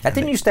Jose. That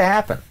didn't used to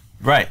happen.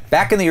 Right.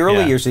 Back in the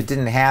early years, it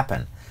didn't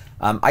happen.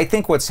 I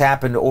think what's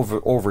happened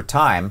over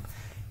time,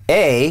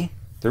 they're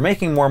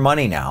making more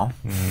money now.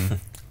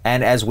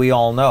 And as we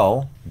all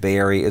know, Bay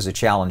Area is a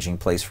challenging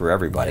place for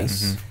everybody,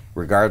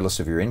 regardless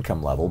of your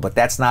income level. But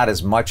that's not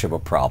as much of a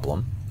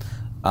problem.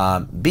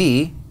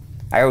 B,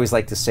 I always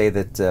like to say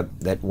that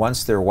that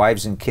once their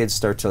wives and kids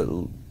start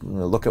to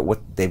look at what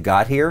they've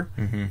got here,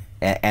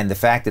 and the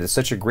fact that it's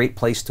such a great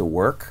place to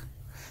work,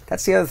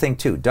 that's the other thing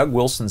too. Doug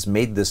Wilson's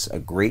made this a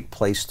great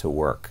place to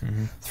work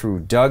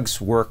through Doug's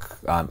work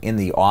in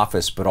the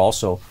office, but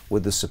also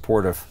with the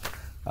support of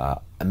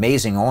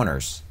amazing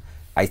owners.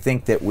 I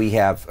think that we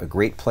have a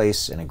great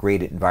place and a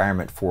great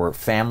environment for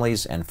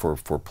families and for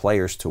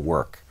players to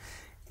work.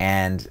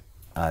 And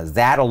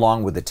that,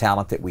 along with the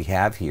talent that we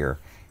have here,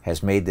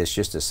 has made this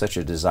just such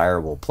a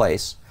desirable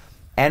place,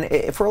 and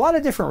for a lot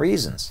of different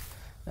reasons.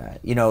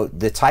 You know,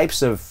 the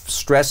types of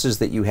stresses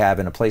that you have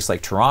in a place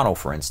like Toronto,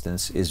 for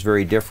instance, is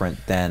very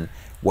different than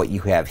what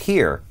you have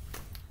here.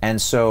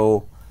 And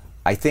so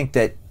I think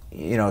that,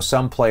 you know,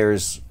 some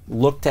players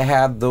look to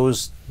have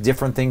those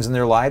different things in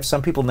their lives.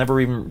 Some people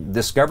never even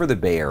discover the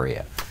Bay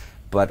Area.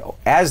 But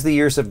as the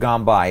years have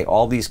gone by,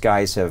 all these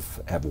guys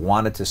have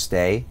wanted to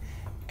stay,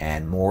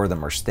 and more of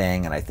them are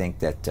staying, and I think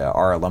that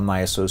our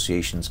alumni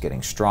association is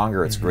getting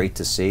stronger. It's great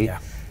to see.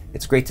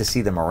 It's great to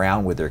see them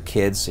around with their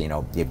kids. You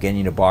know,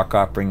 Evgeny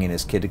Nabokov bringing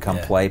his kid to come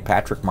play.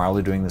 Patrick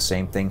Marleau doing the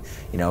same thing.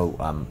 You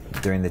know,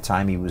 during the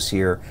time he was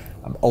here.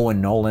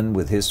 Owen Nolan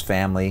with his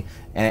family,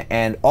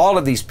 and all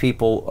of these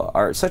people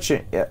are such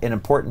an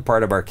important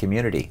part of our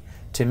community.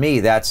 To me,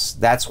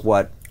 that's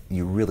what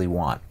you really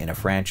want in a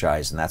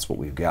franchise, and that's what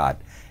we've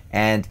got.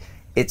 And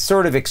it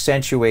sort of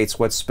accentuates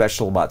what's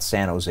special about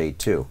San Jose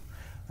too.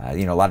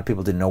 You know, a lot of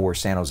people didn't know where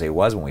San Jose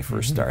was when we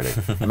first started.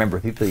 I remember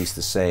people used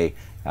to say,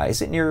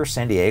 is it near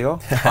San Diego?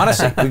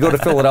 Honestly, we go to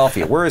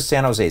Philadelphia. Where is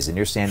San Jose? Is it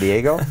near San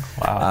Diego?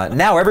 Wow.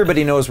 Now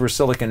everybody knows where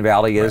Silicon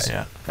Valley is.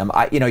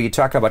 Right, you know, you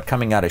talk about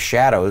coming out of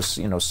shadows.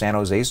 You know, San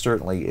Jose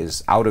certainly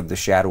is out of the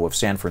shadow of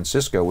San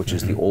Francisco, which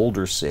is the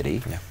older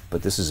city,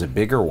 but this is a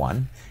bigger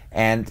one.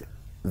 And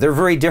they're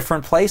very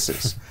different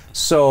places.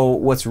 So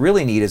what's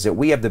really neat is that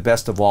we have the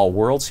best of all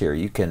worlds here.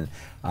 You can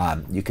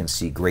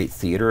see great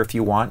theater if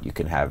you want. You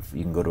can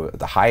go to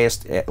the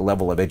highest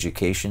level of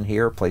education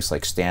here, a place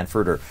like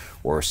Stanford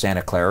or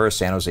Santa Clara or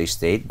San Jose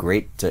State.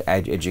 Great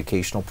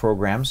educational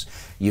programs.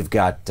 You've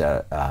got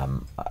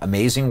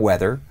amazing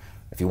weather.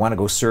 If you want to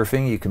go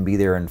surfing, you can be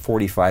there in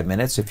 45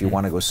 minutes. If you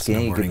want to go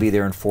skiing, you can be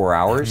there in 4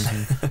 hours.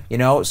 You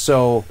know,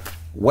 so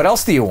what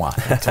else do you want?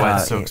 That's why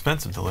it's so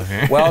expensive to live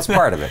here. Well, it's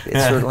part of it. It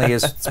certainly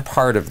is. It's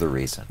part of the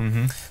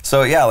reason.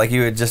 So yeah, like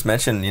you had just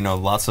mentioned, you know,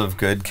 lots of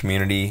good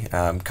community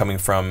coming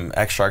from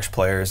ex-Sharks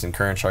players and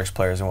current Sharks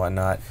players and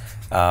whatnot.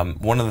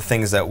 One of the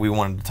things that we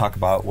wanted to talk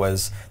about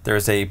was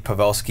there's a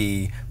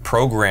Pavelski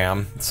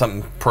program,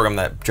 some program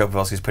that Joe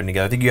Pavelski's putting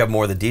together. I think you have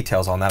more of the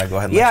details on that. I'll go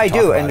ahead and let you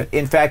talk about it. And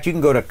in fact, you can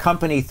go to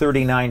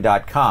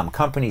company39.com,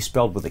 company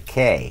spelled with a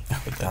K.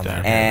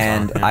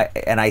 And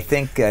I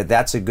think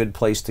that's a good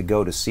place to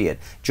go to see it.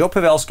 Joe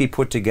Pavelski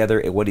put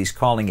together what he's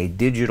calling a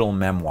digital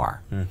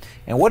memoir.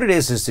 And what it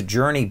is a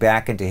journey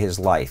back into his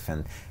life.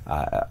 And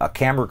a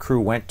camera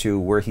crew went to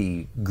where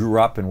he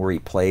grew up and where he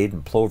played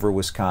in Plover,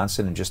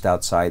 Wisconsin, and just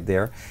outside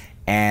there.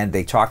 And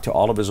they talked to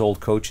all of his old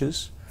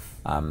coaches.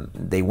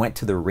 They went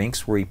to the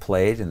rinks where he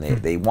played, and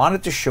they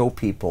wanted to show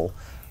people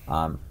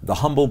the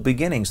humble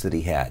beginnings that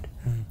he had,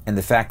 and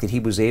the fact that he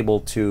was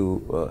able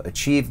to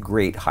achieve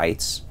great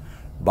heights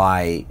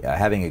by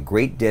having a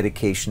great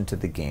dedication to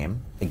the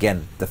game.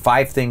 Again, the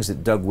 5 things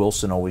that Doug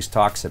Wilson always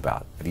talks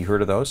about. Have you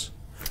heard of those?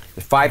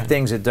 The 5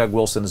 things that Doug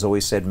Wilson has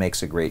always said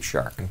makes a great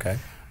Shark. Okay.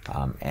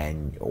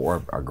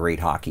 Or a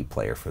great hockey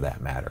player for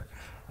that matter.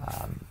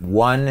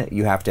 1,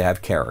 you have to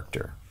have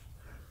character.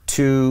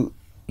 2,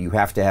 you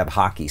have to have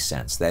hockey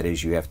sense. That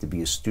is, you have to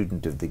be a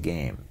student of the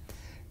game.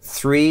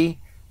 3,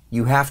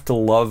 you have to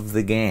love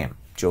the game.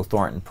 Joe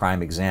Thornton,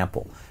 prime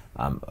example.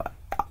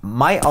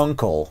 My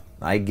uncle,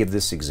 I give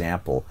this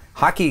example,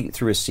 hockey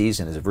through a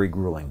season is a very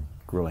grueling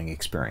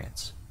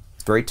experience.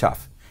 It's very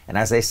tough. And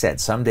as I said,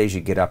 some days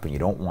you get up and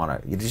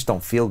you just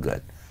don't feel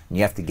good. And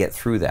you have to get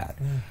through that.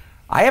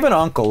 I have an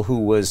uncle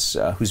who's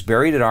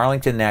buried at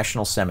Arlington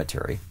National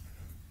Cemetery,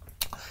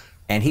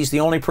 and he's the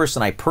only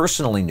person I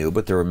personally knew,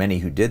 but there were many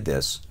who did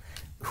this,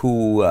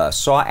 who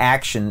saw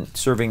action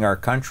serving our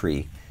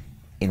country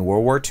in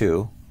World War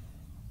II,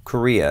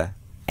 Korea,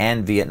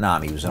 and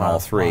Vietnam. He was in all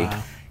 3.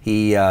 Wow.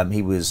 He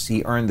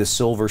earned the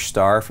Silver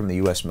Star from the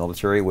U.S.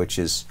 military, which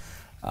is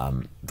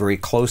very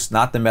close,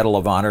 not the Medal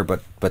of Honor,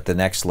 but the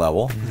next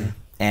level.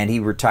 And he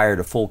retired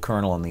a full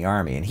colonel in the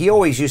Army. And he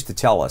always used to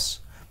tell us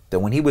that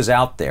when he was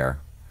out there,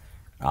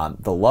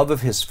 the love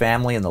of his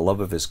family and the love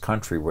of his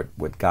country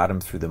what got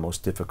him through the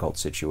most difficult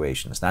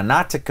situations. Now,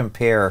 not to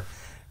compare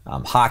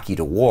hockey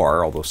to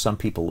war, although some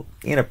people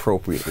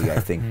inappropriately, I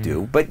think,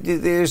 do. But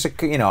there's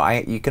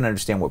a, you can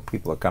understand what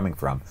people are coming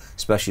from,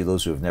 especially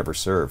those who have never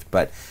served.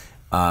 But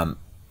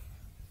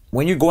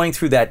when you're going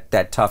through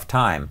that tough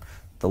time,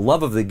 the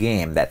love of the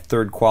game, that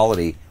third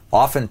quality,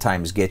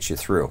 oftentimes gets you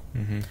through.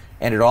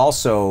 And it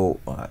also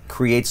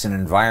creates an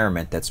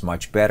environment that's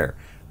much better.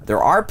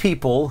 There are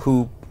people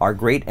who are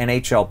great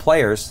NHL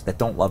players that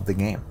don't love the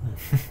game.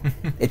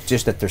 It's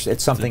just that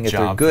it's something that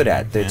they're good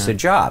at. It's a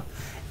job.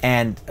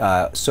 And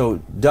so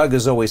Doug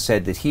has always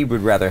said that he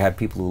would rather have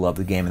people who love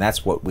the game, and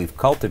that's what we've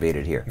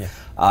cultivated here.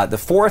 The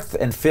fourth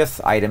and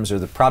fifth items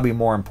are probably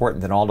more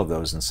important than all of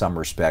those in some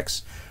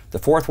respects. The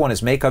fourth one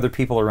is make other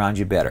people around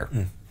you better.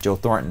 Joe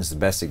Thornton is the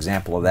best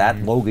example of that.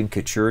 Logan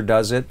Couture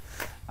does it.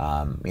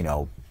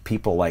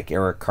 People like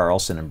Erik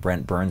Karlsson and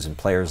Brent Burns and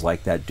players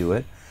like that do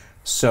it.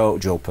 So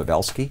Joe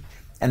Pavelski.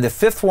 And the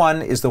fifth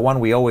one is the one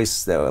we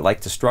always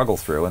like to struggle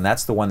through, and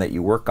that's the one that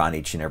you work on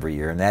each and every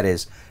year, and that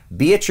is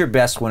be at your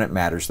best when it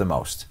matters the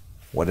most.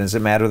 What does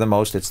it matter the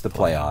most? It's the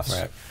playoffs.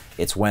 Right.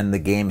 It's when the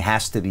game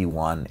has to be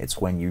won. It's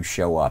when you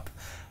show up.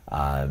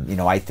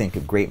 I think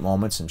of great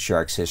moments in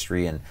Sharks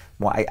history, and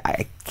well,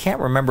 I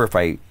can't remember if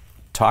I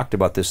talked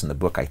about this in the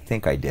book. I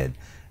think I did.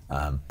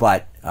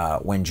 But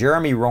when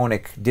Jeremy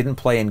Roenick didn't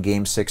play in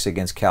Game 6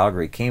 against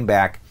Calgary, came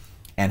back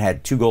and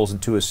had 2 goals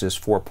and 2 assists,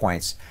 4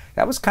 points,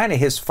 that was kind of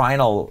his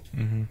final,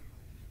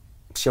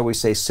 shall we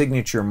say,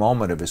 signature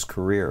moment of his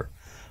career.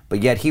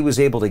 But yet he was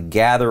able to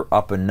gather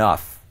up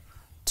enough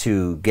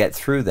to get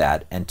through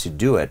that and to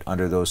do it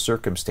under those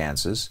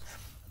circumstances.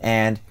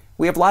 And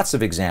we have lots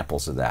of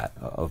examples of that,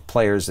 of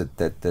players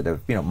that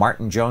have,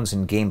 Martin Jones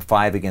in Game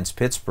 5 against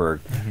Pittsburgh,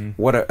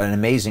 what an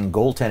amazing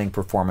goaltending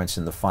performance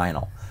in the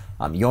final.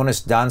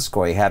 Jonas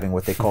Donskoy having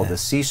what they call the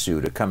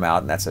sisu to come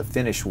out, and that's a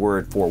Finnish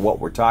word for what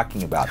we're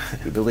talking about,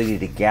 the ability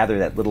to gather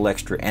that little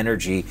extra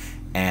energy,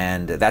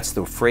 and that's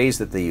the phrase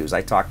that they use.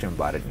 I talked to him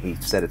about it, and he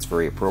said it's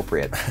very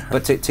appropriate.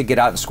 But to get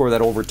out and score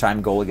that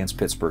overtime goal against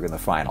Pittsburgh in the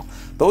final.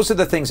 Those are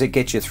the things that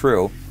get you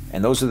through,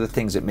 and those are the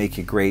things that make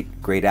you great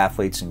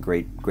athletes and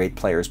great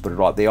players,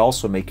 but they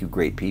also make you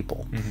great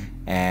people.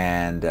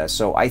 And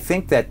so I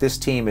think that this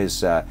team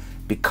is,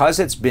 because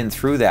it's been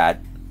through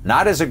that,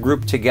 not as a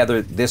group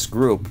together, this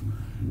group,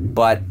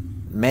 but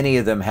many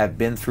of them have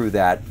been through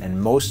that,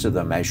 and most of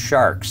them as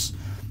Sharks,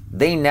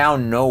 they now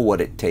know what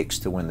it takes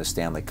to win the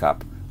Stanley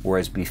Cup,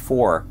 whereas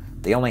before,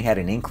 they only had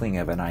an inkling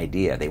of an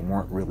idea. They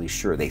weren't really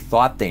sure. They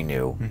thought they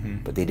knew,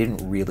 but they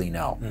didn't really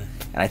know.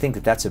 And I think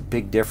that that's a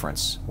big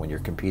difference when you're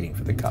competing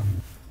for the Cup.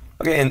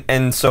 Okay,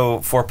 and so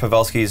for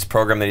Pavelski's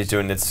program that he's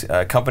doing, it's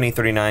Company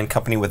 39,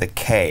 company with a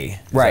K.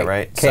 Is that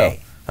right?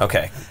 K. So,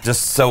 okay,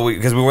 just so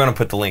because we were going to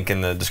put the link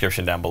in the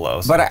description down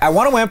below. So. But I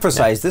want to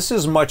emphasize, this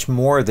is much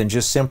more than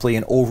just simply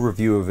an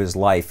overview of his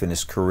life and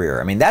his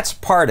career. I mean, that's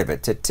part of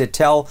it, to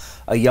tell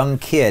a young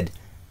kid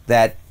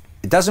that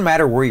it doesn't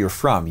matter where you're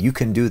from, you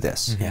can do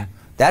this.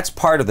 That's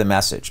part of the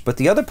message. But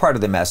the other part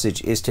of the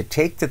message is to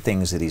take the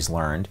things that he's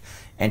learned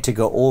and to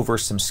go over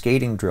some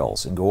skating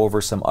drills and go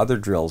over some other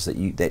drills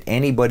that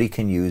anybody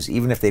can use,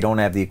 even if they don't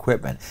have the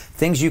equipment.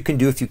 Things you can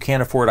do if you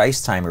can't afford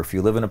ice time, or if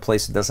you live in a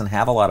place that doesn't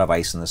have a lot of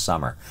ice in the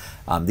summer.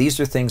 These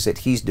are things that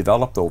he's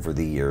developed over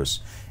the years,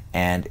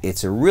 and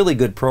it's a really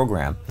good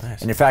program.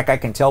 Nice. And in fact, I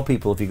can tell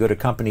people, if you go to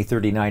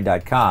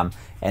company39.com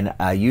and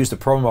use the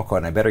promo code,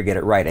 and I better get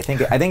it right, I think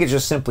it's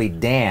just simply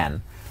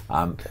Dan,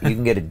 you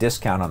can get a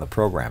discount on the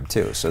program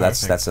too. So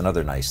that's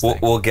another nice thing.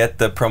 We'll get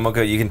the promo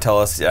code. You can tell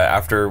us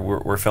after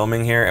we're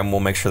filming here, and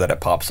we'll make sure that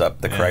it pops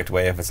up the correct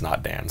way if it's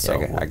not Dan.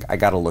 So I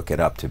got to look it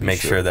up to be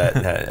make sure that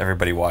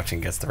everybody watching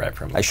gets the right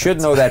promo code. I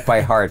should know that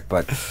by heart,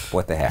 but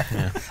what the heck.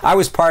 I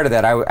was part of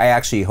that. I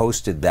actually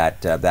hosted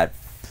that.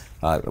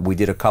 We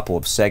did a couple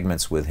of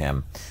segments with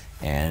him,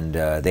 and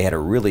they had a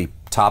really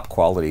top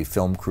quality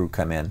film crew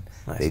come in.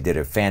 Nice. They did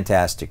a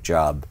fantastic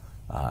job.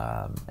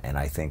 And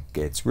I think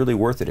it's really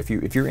worth it. If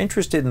you're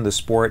interested in the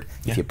sport,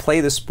 if you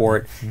play the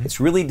sport, it's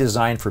really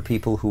designed for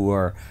people who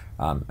are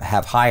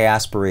have high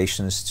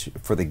aspirations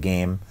for the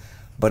game.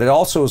 But it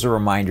also is a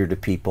reminder to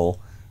people,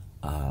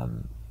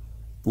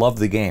 love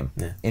the game,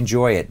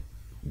 enjoy it.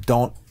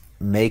 Don't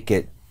make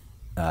it,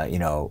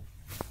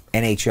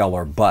 NHL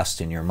or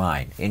bust in your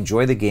mind.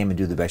 Enjoy the game and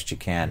do the best you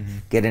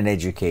can. Get an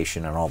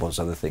education and all those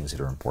other things that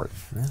are important.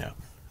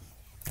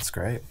 That's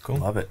great. Cool.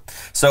 Love it.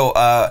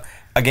 So,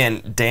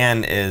 again,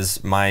 Dan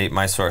is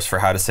my source for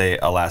how to say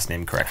a last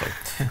name correctly.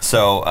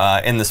 So,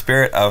 in the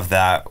spirit of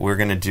that, we're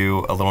going to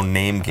do a little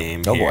name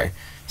game here. Boy.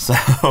 So,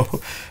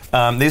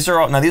 these are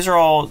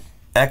all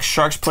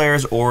ex-Sharks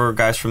players or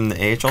guys from the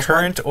AHL?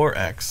 Current or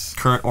ex.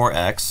 Current or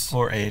ex.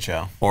 Or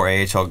AHL. Or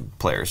AHL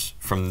players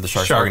from the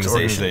Sharks Sharks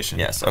organization.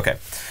 Yes, okay.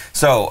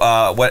 So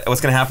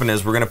what's going to happen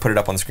is we're going to put it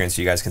up on the screen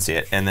so you guys can see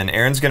it. And then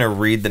Aaron's going to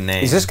read the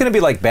name. Is this going to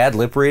be like bad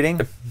lip reading?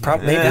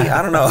 Maybe.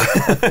 I don't know.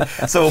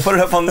 So we'll put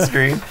it up on the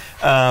screen.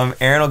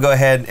 Aaron will go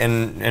ahead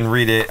and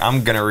read it.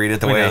 I'm going to read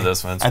it the way. We know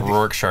this one. It's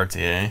Rourke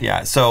Chartier.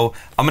 Yeah, so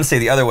I'm going to say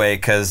the other way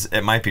because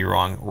it might be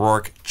wrong.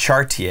 Rourke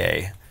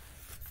Chartier.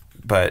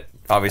 But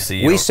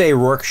obviously we say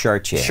Rourke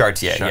Chartier.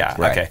 Chartier, yeah.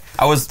 Right. Okay.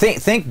 I was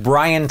think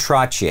Brian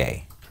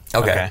Trottier.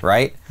 Okay.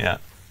 Right? Yeah.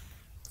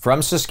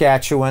 From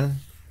Saskatchewan,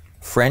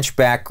 French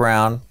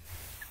background,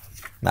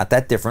 not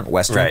that different,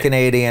 Western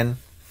Canadian.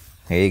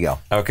 Here you go.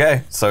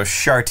 Okay. So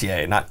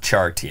Chartier, not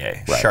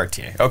Chartier. Right.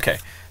 Chartier. Okay.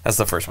 That's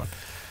the first one.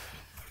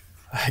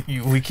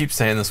 We keep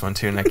saying this one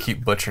too, and I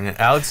keep butchering it.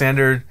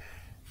 Alexander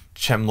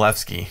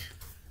Chemlevsky.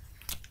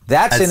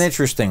 That's an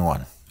interesting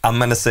one. I'm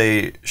going to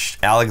say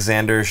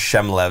Alexander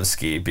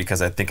Chemlevsky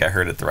because I think I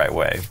heard it the right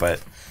way,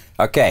 but...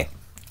 Okay.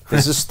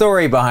 There's a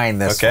story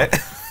behind this one.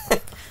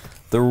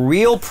 The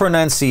real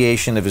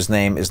pronunciation of his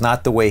name is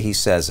not the way he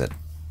says it.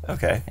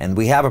 Okay. And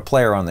we have a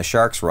player on the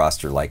Sharks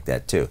roster like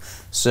that, too.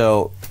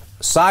 So,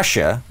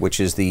 Sasha, which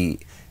is the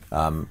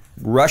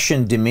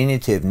Russian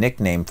diminutive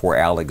nickname for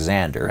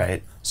Alexander.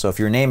 Right. So if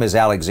your name is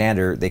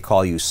Alexander, they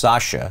call you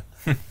Sasha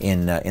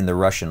in the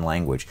Russian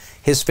language.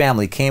 His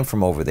family came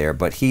from over there,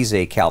 but he's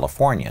a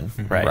Californian,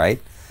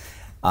 right?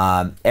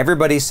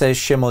 Everybody says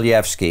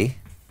Chmielewski,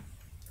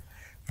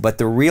 but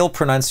the real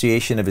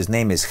pronunciation of his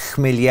name is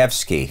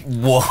Chmielewski.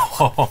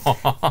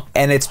 Whoa.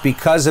 And it's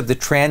because of the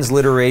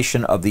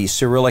transliteration of the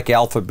Cyrillic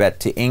alphabet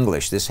to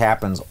English. This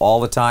happens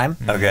all the time.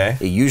 Okay.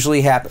 It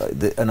usually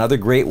happens. Another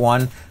great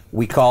one,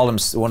 we call him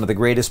one of the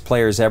greatest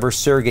players ever,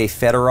 Sergei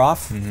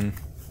Fedorov.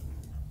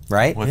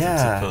 Right? What's it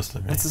supposed to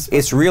be?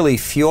 It's really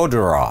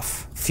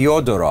Fyodorov.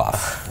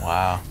 Fyodorov.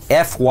 Wow.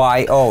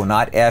 F-Y-O,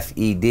 not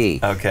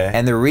F-E-D. Okay.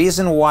 And the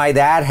reason why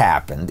that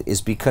happened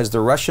is because the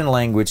Russian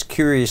language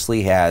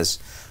curiously has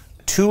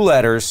two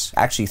letters,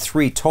 actually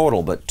three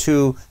total, but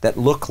two that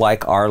look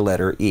like our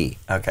letter E.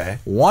 Okay.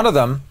 One of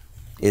them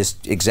is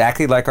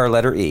exactly like our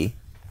letter E,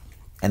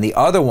 and the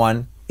other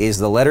one is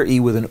the letter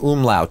E with an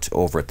umlaut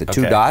over it, the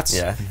two dots.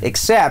 Yeah.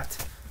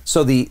 Except...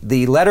 So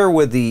the letter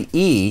with the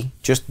E,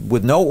 just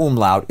with no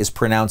umlaut, is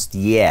pronounced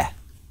yeah.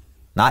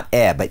 Not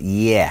but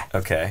yeah.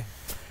 Okay.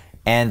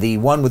 And the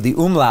one with the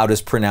umlaut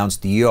is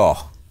pronounced yo.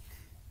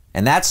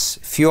 And that's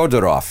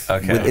Fyodorov.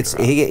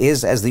 Okay. He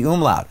is as the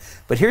umlaut.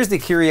 But here's the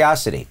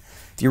curiosity.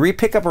 If you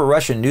pick up a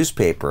Russian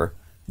newspaper,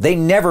 they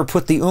never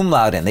put the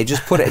umlaut in. They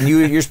just put it, and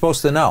you're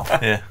supposed to know.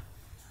 Yeah.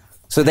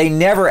 So they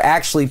never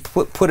actually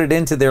put it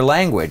into their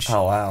language.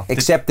 Oh, wow.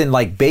 Except in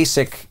like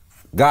basic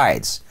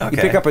guides. Okay.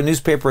 You pick up a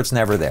newspaper, it's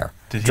never there.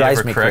 Did he Drives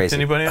ever me correct crazy.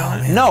 anybody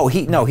on it? No, he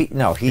He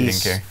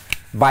didn't care.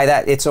 By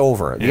that, it's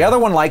over. The other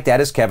one like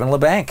that is Kevin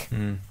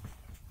LeBanc.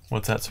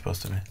 What's that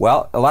supposed to be?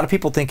 Well, a lot of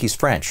people think he's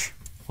French.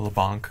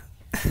 LeBanc.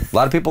 A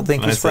lot of people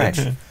think he's French.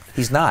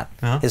 He's not.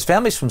 No? His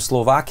family's from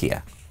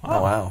Slovakia.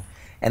 Oh, wow.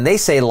 And they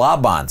say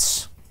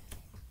Labans.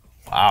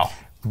 Wow.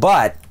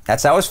 But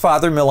that's how his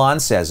father, Milan,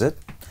 says it.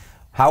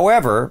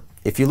 However,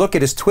 if you look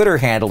at his Twitter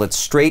handle, it's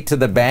straight to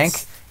the bank.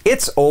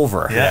 It's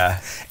over.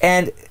 Yeah.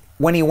 And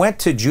when he went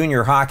to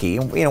junior hockey,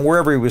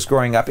 wherever he was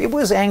growing up, it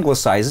was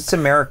anglicized. It's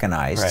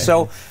Americanized. Right.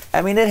 So,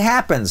 I mean, it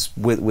happens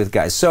with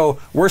guys. So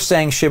we're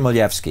saying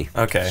Chmielewski.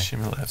 Okay.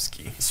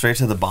 Chmielewski. Straight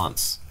to the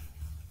bonds.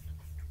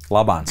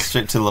 Labans.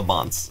 Straight to the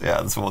bonds.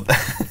 Yeah, that's what.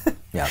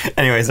 Yeah.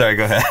 Anyway, sorry,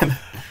 go ahead.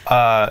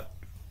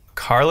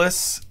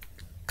 Carlos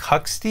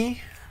Cuxty?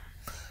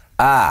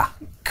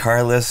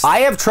 Carlos. I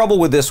have trouble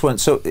with this one.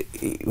 So,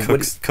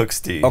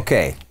 Cuxty.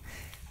 Okay.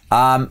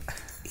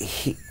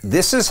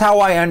 This is how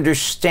I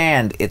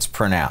understand it's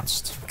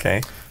pronounced.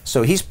 Okay.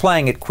 So he's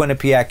playing at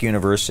Quinnipiac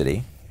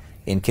University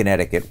in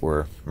Connecticut,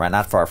 where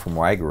not far from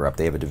where I grew up.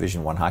 They have a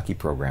Division I hockey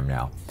program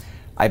now.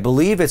 I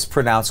believe it's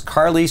pronounced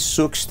Karli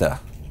Suksta.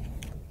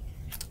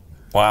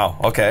 Wow.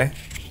 Okay.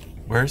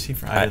 Where is he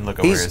from? I didn't look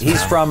over his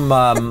He's from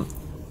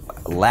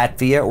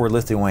Latvia or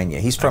Lithuania.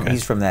 He's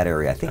from that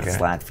area. I think it's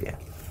Latvia.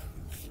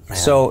 Man.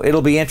 So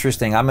it'll be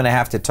interesting. I'm going to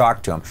have to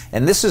talk to him.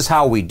 And this is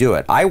how we do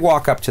it. I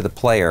walk up to the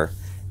player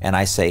and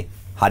I say,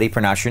 how do you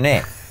pronounce your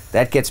name?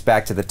 That gets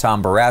back to the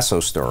Tom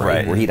Barrasso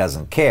story where he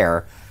doesn't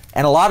care.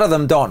 And a lot of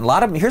them don't. A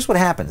lot of them, here's what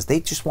happens. They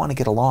just want to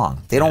get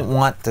along. They don't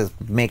want to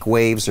make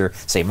waves or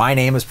say, my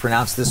name is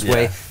pronounced this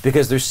way,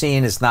 because they're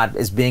seen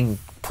as being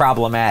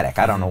problematic.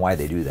 I don't know why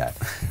they do that.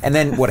 And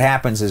then what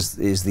happens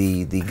is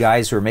the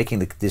guys who are making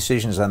the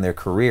decisions on their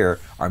career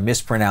are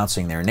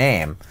mispronouncing their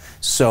name.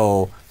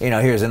 So,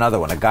 here's another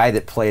one. A guy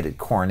that played at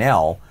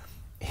Cornell,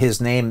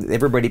 his name,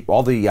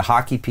 all the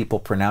hockey people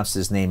pronounced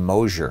his name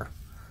Mosier.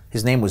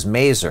 His name was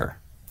Mazer.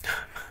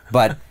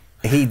 But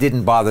he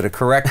didn't bother to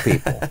correct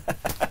people.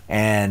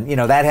 And,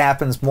 that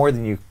happens more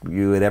than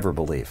you would ever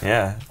believe.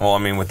 Yeah. Well, I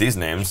mean, with these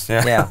names,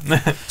 Yeah.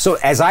 So,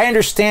 as I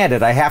understand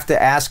it, I have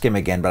to ask him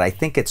again, but I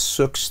think it's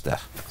Suksta.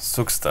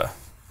 Suksta.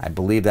 I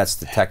believe that's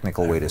the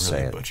technical way to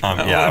say it.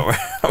 Yeah.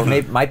 Or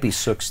maybe, might be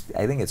Sux.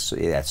 I think it's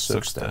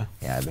Suxta.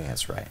 Yeah, I think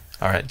that's right.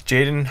 All right,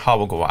 Jaden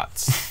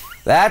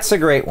Habogawatz. That's a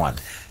great one.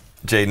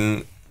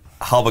 Jaden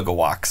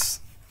Halbagawaks.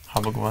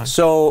 Habogawatz.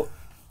 So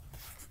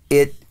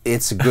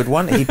it's a good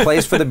one. He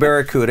plays for the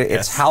Barracuda.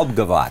 It's Yes.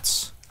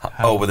 Halbgawatz.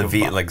 Oh, with a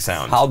V like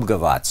sound.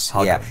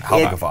 Halbgawatz. Yeah.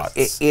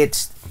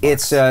 Halbgawatz.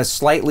 It's a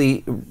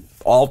slightly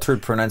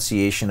altered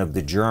pronunciation of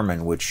the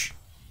German, which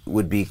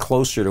would be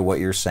closer to what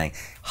you're saying.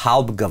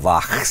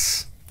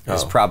 Halbgawachs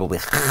is probably.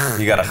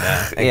 You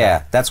gotta.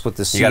 Yeah, that's what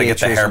the CH is. You gotta get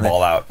the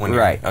hairball out when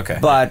right. you're okay.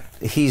 But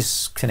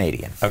he's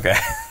Canadian. Okay.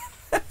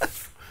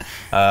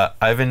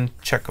 Ivan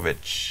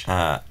Chekovich.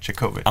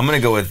 Chekovich. I'm gonna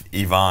go with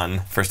Ivan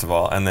first of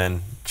all, and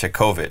then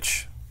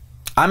Chekovich.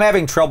 I'm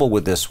having trouble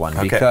with this one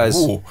because,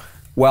 Ooh.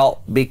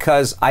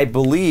 because I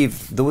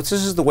believe this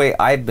is the way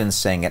I've been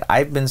saying it.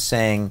 I've been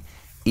saying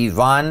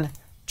Ivan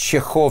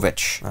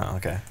Chekovich. Oh,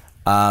 okay.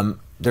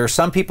 There are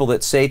some people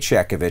that say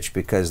Chekovich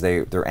because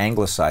they're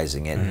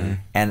anglicizing it,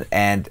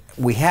 and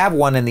we have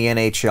one in the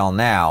NHL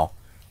now,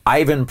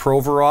 Ivan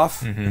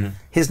Provorov.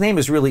 His name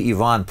is really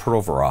Ivan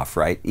Provorov,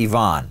 right?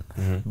 Ivan,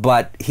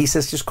 but he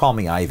says just call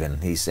me Ivan.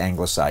 He's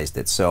anglicized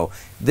it. So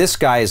this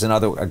guy is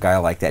a guy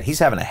like that. He's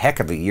having a heck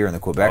of a year in the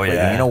Quebec League.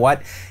 And you know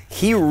what?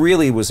 He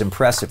really was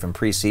impressive in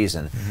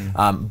preseason.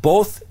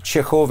 Both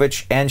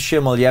Chekovich and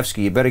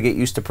Shimolyevsky, you better get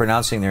used to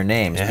pronouncing their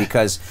names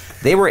because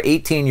they were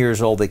 18 years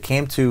old. They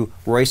came to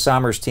Roy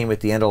Sommer's team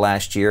at the end of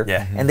last year,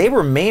 and they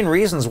were main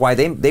reasons why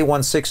they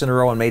won 6 in a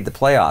row and made the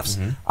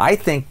playoffs. I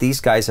think these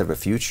guys have a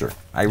future.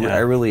 I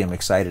really am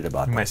excited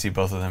about We them. might see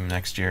both of them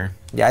next year.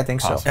 Yeah, I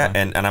think so. Yeah,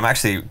 and I'm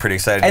actually pretty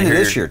excited. And to hear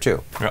this year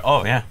too.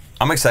 Oh yeah.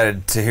 I'm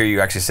excited to hear you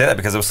actually say that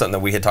because it was something that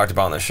we had talked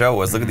about on the show.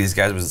 Was look at these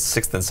guys, it was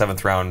 6th and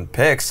 7th round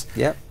picks.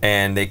 Yep.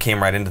 And they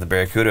came right into the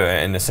Barracuda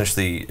and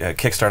essentially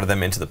kickstarted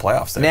them into the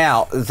playoffs. There.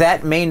 Now,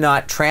 that may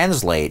not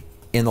translate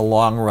in the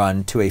long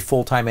run to a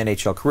full-time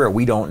NHL career.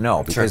 We don't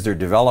know because they're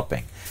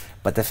developing.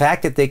 But the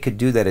fact that they could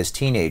do that as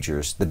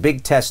teenagers, the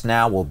big test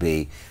now will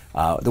be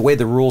the way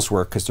the rules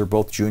work, because they're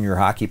both junior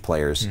hockey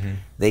players,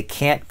 they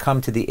can't come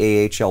to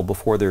the AHL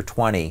before they're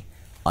 20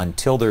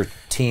 until their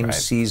team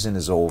season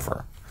is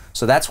over.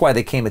 So that's why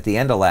they came at the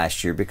end of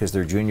last year, because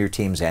their junior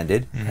teams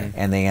ended,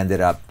 and they ended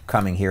up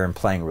coming here and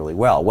playing really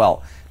well.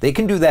 Well, they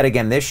can do that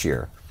again this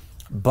year,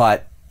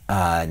 but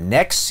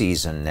next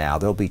season now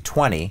they'll be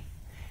 20,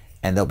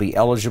 and they'll be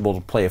eligible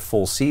to play a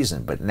full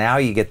season. But now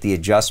you get the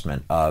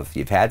adjustment of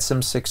you've had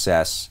some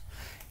success,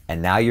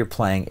 and now you're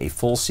playing a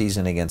full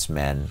season against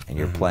men, and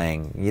you're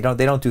playing, they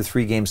don't do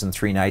 3 games in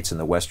 3 nights in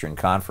the Western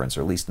Conference,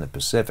 or at least in the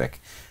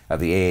Pacific of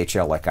the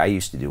AHL like I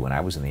used to do when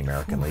I was in the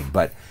American League.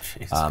 But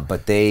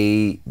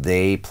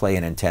they play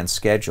an intense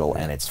schedule,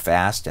 and it's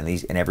fast,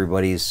 and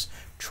everybody's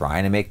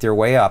trying to make their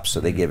way up, so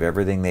they give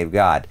everything they've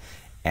got.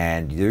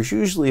 And there's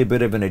usually a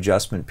bit of an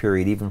adjustment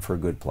period even for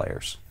good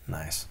players.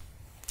 Nice.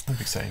 I'm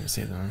excited to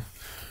see them.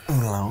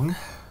 Long.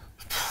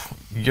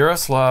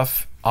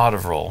 Yaroslav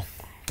Odovrol.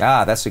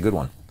 Ah, that's a good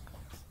one.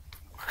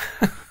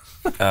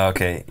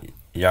 Okay,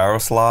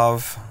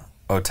 Yaroslav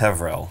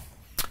Otevrel.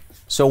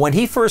 So when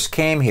he first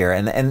came here,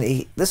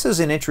 this is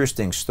an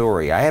interesting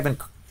story. I haven't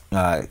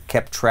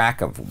kept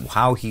track of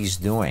how he's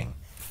doing.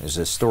 There's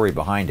a story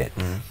behind it.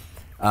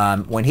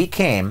 When he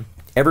came,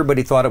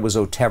 everybody thought it was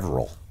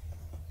Otevrel.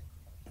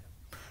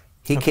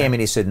 He came and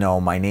he said, "No,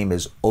 my name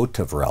is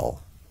Otevrel,"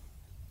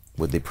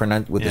 with the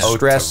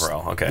stress,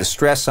 the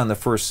stress on the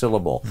first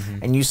syllable.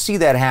 And you see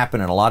that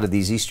happen in a lot of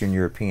these Eastern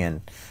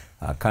European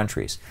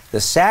countries. The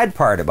sad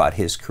part about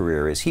his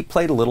career is he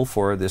played a little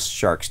for this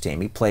Sharks team.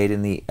 He played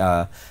in the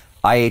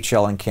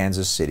IHL in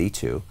Kansas City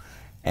too,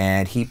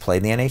 and he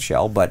played in the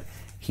NHL, but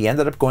he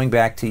ended up going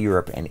back to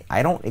Europe, and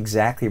I don't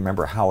exactly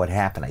remember how it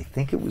happened. I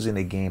think it was in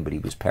a game, but he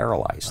was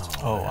paralyzed.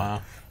 Oh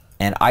wow.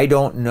 And I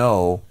don't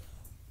know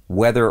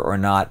whether or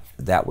not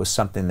that was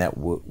something that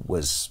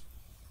was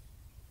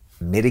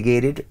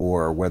mitigated,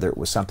 or whether it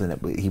was something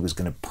that he was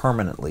going to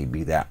permanently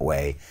be that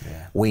way.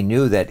 We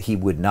knew that he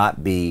would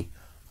not be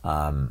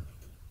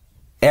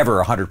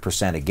ever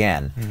 100%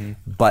 again.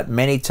 But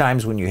many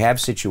times when you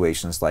have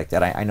situations like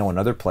that, I know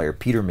another player,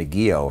 Peter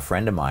McGeough, a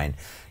friend of mine,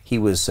 he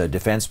was a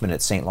defenseman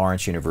at St.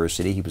 Lawrence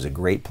University. He was a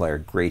great player,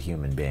 great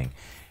human being.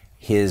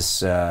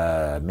 His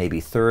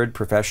maybe 3rd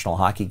professional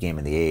hockey game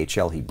in the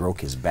AHL, he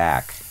broke his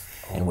back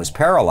and was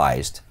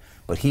paralyzed,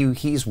 but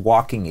he's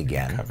walking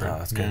again.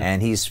 That's good.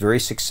 And he's very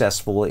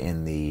successful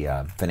in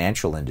the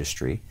financial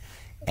industry.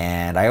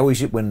 And I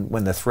always,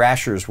 when the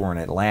Thrashers were in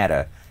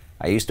Atlanta,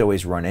 I used to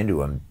always run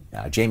into him.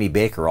 Jamie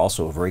Baker,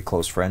 also very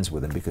close friends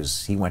with him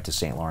because he went to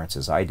St. Lawrence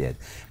as I did.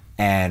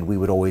 And we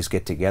would always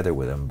get together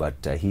with him. But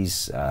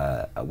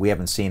we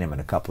haven't seen him in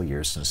a couple of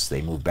years since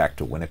they moved back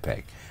to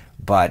Winnipeg.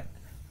 But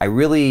I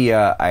really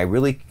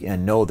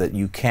know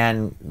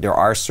that there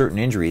are certain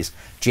injuries.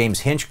 James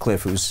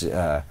Hinchcliffe, who's, in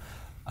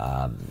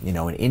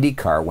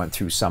IndyCar, went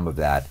through some of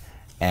that.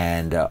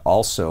 And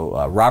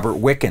also Robert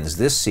Wickens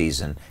this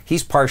season,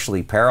 he's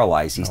partially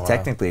paralyzed. He's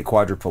technically a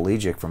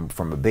quadriplegic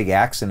from a big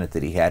accident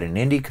that he had in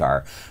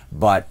IndyCar,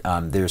 but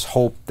there's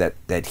hope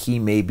that he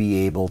may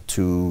be able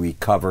to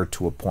recover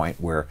to a point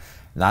where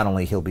not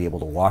only he'll be able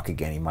to walk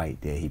again,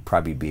 he'd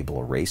probably be able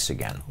to race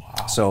again.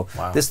 Wow. So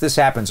this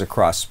happens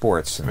across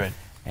sports. And, Right.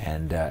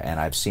 and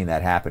I've seen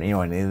that happen. You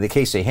know, and in the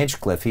case of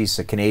Hinchcliffe, he's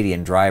a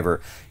Canadian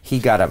driver. He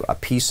got a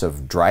piece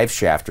of drive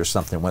shaft or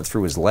something went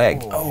through his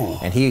leg,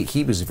 and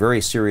he was a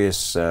very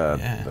serious,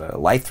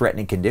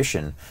 life-threatening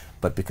condition.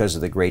 But because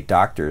of the great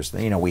doctors,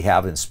 you know, we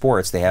have in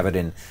sports, they have it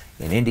in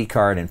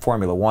IndyCar and in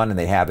Formula One, and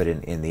they have it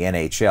in the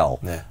NHL.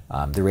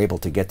 Yeah. They're able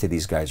to get to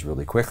these guys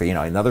really quickly. You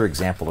know, another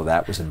example of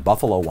that was in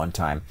Buffalo one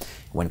time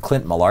when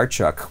Clint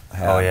Malarchuk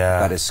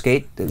got his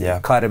skate,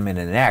 cut him in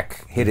the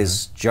neck, hit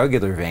his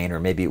jugular vein, or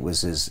maybe it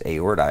was his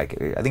aorta.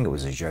 I think it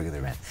was his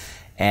jugular vein,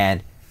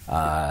 and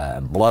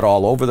blood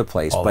all over the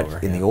place.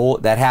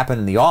 That happened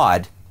in the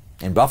Odd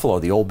in Buffalo,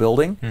 the old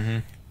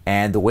building,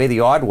 and the way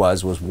the Odd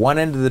was one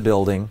end of the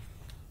building.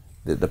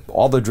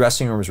 All the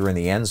dressing rooms were in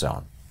the end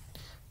zone,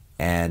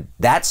 and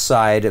that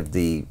side of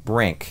the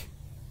rink,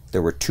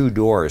 there were 2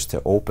 doors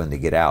to open to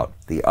get out.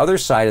 The other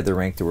side of the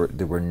rink, there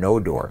were no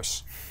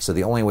doors, so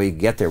the only way you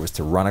could get there was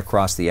to run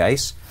across the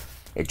ice.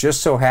 It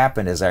just so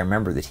happened, as I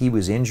remember, that he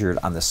was injured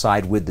on the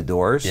side with the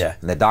doors, and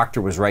the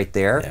doctor was right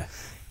there. Yeah.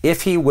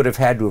 If he would have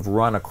had to have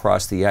run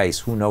across the ice,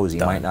 who knows? He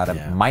might not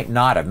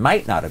have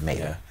made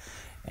it.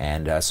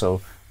 And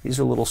so. These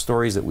are little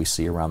stories that we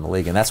see around the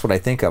league, and that's what I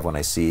think of when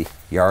I see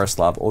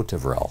Yaroslav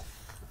Otevrel.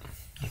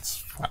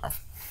 That's wow.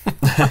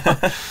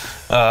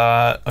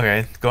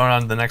 Okay, going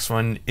on to the next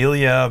one,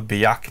 Ilya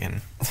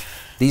Byakin.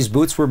 These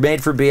boots were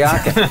made for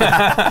Byakin.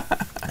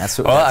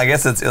 I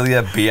guess it's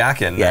Ilya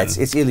Byakin. Yeah,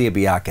 it's Ilya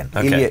Byakin.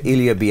 Okay.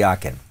 Ilya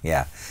Byakin.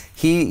 Yeah,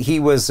 he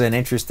was an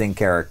interesting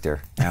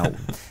character. Now,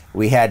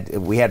 we had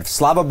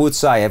Slava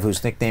Butsayev,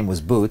 whose nickname was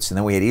Boots, and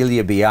then we had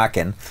Ilya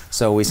Byakin.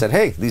 So we said,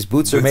 hey, these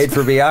boots are made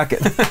for Byakin.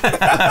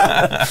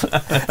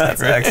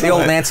 That's the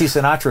old Nancy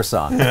Sinatra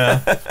song.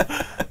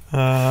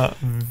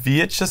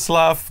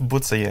 Vyacheslav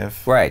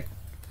Butsayev. Right.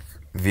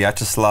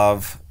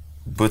 Vyacheslav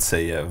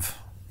Butsayev.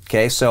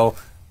 Okay, so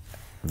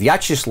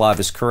Vyacheslav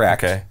is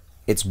correct. Okay.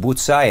 It's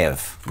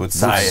Butsayev.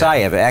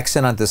 Butsayev,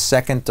 accent on the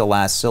second to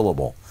last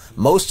syllable.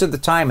 Most of the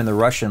time in the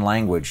Russian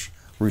language,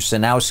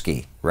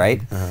 Rusanowsky,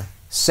 right?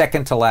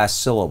 Second to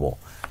last syllable,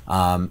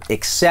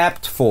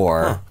 except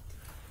for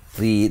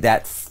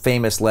that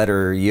famous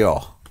letter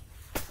yo.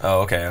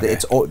 Oh, okay.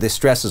 The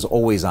stress is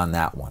always on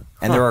that one,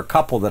 and there are a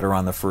couple that are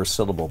on the first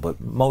syllable, but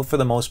for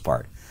the most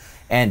part.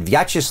 And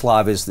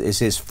Vyacheslav is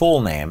his full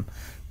name,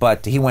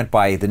 but he went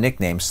by the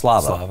nickname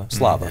Slava.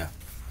 Yeah.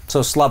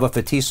 So Slava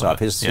Fetisov,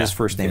 his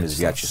first name is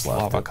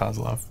Vyacheslav. Slava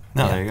Kozlov.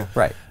 No, there you go.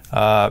 Right.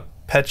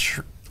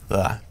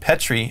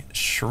 Petri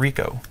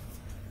Shriko.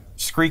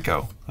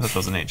 Skriko. That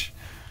was an H.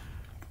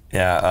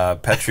 Yeah,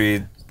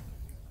 Petri.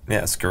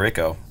 Yeah,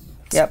 Skariko.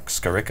 Yep.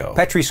 Skariko.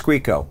 Petri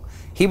Skriko.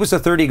 He was a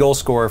 30-goal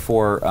scorer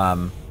for.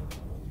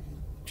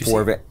 Did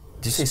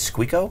you say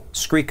Squeako?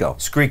 Skriko.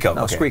 Skriko.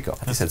 No, okay.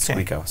 Skriko. I said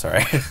Squeako.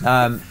 Sorry.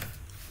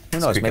 Who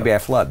knows? Skriko. Maybe I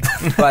flubbed.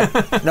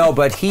 But no.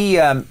 But he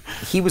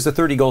was a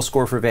 30-goal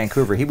scorer for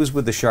Vancouver. He was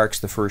with the Sharks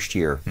the first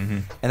year,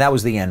 and that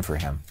was the end for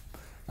him.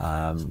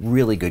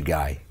 Really good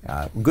guy.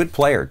 Good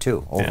player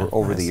too.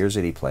 Over the years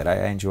that he played,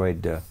 I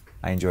enjoyed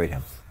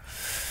him.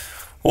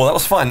 Well, that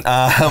was fun.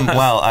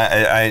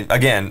 I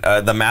again,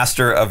 the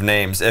master of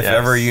names. If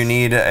ever you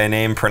need a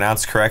name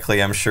pronounced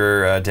correctly, I'm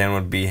sure Dan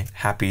would be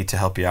happy to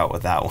help you out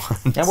with that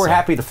one. And we're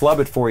happy to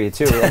flub it for you,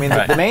 too. I mean,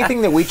 the main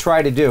thing that we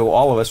try to do,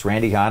 all of us,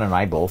 Randy Hahn and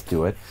I both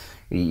do it,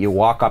 you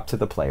walk up to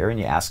the player and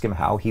you ask him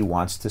how he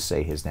wants to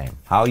say his name,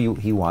 how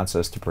he wants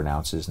us to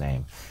pronounce his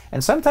name.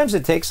 And sometimes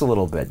it takes a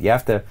little bit. You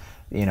have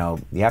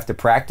to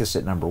practice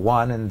it, number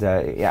one. And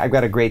I've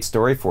got a great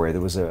story for you.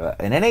 There was an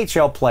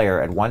NHL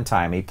player at one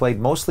time. He played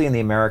mostly in the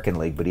American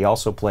League, but he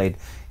also played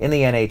in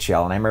the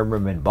NHL. And I remember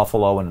him in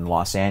Buffalo and in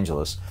Los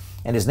Angeles.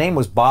 And his name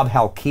was Bob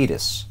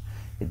Halkitis,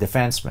 a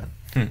defenseman.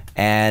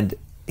 And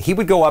he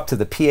would go up to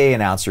the PA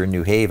announcer in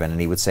New Haven and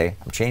he would say,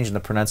 I'm changing the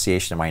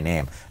pronunciation of my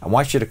name. I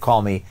want you to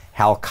call me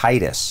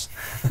Halkitis.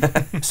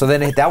 So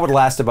then that would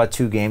last about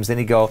 2 games. Then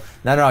he'd go,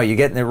 no, you're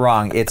getting it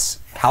wrong. It's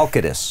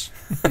Halkitis.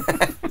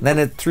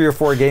 Then 3 or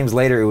 4 games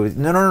later, it was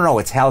no,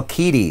 it's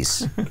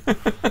Halkitis.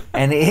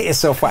 And he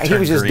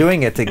was just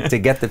doing it to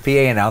get the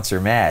PA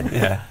announcer mad.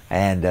 Yeah.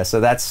 And so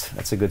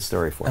that's a good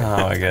story for you. Oh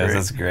my gosh,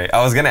 that's great.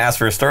 I was gonna ask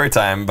for a story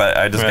time, but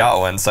I just got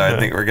one, so I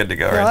think we're good to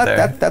go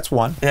there. That's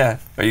one. Yeah.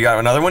 Oh, you got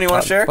another one you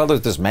want to share? Well,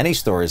 there's many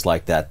stories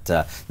like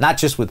that. Not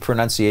just with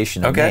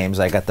pronunciation of names.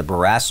 I got the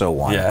Barrasso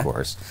one, of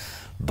course,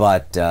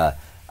 but.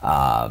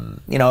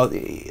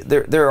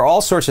 There are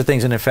all sorts of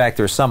things, and in fact,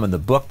 there's some in the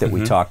book that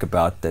we talk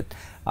about that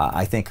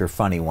I think are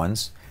funny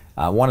ones.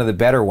 One of the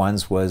better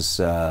ones was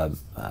Al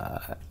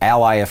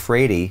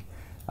Iafrate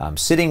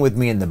sitting with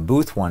me in the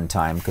booth one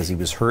time because he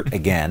was hurt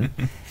again,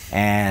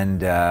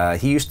 And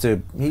he used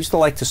to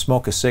like to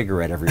smoke a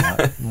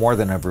cigarette more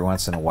than every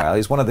once in a while.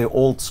 He's one of the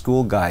old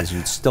school guys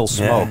who'd still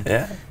smoke.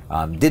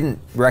 Didn't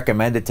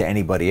recommend it to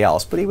anybody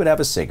else, but he would have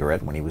a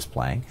cigarette when he was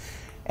playing.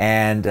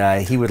 And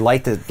he would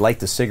light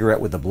the cigarette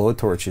with the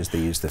blowtorches they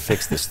used to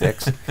fix the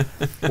sticks.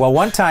 Well,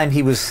 one time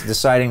he was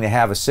deciding to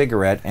have a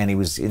cigarette, and he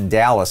was in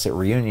Dallas at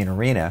Reunion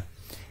Arena,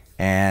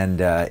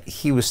 and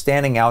he was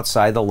standing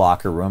outside the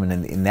locker room.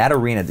 And in that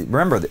arena,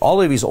 remember,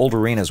 all of these old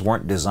arenas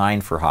weren't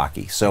designed for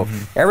hockey, so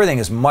everything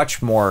is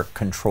much more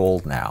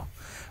controlled now.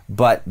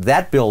 But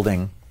that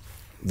building,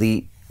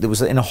 it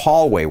was in a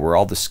hallway where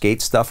all the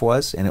skate stuff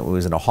was, and it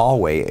was in a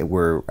hallway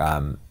where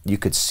you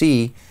could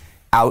see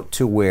out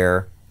to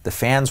where the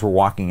fans were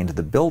walking into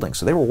the building.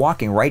 So they were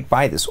walking right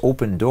by this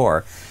open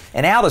door,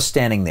 and Al is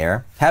standing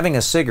there having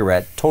a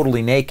cigarette,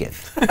 totally naked.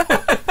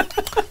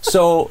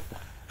 So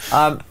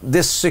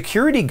this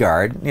security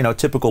guard,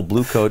 typical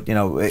blue coat,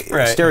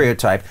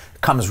 stereotype,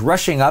 comes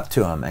rushing up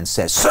to him and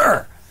says,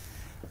 "Sir!"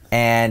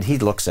 And he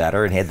looks at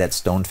her and had that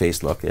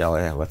stone-faced look.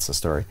 Yeah, what's the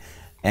story?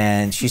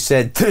 And she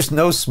said, "There's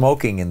no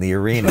smoking in the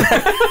arena."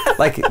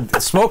 Like,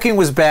 smoking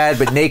was bad,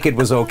 but naked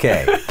was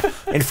okay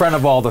in front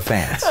of all the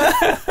fans.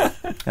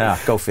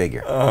 Go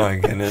figure. Oh my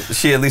goodness!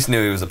 She at least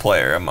knew he was a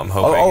player. I'm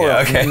hoping.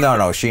 Okay.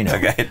 No, she knew.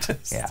 Okay.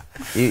 Yeah,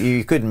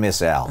 you couldn't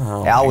miss Al.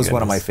 Al was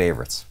one of my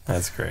favorites.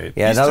 That's great.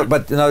 Yeah,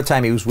 but another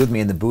time he was with me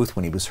in the booth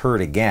when he was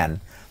hurt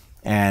again,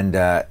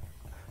 and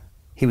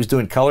he was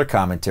doing color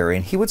commentary,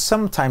 and he would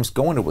sometimes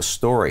go into a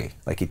story,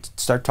 like he'd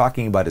start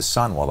talking about his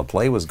son while the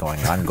play was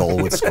going on. Goal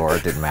would score,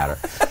 it didn't matter.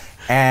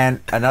 And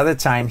another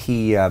time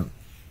he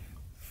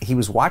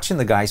was watching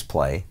the guys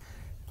play,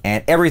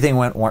 and everything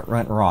went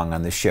wrong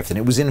on this shift, and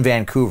it was in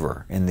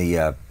Vancouver in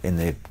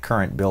the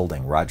current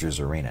building, Rogers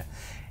Arena.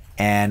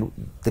 And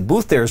the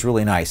booth there is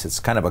really nice. It's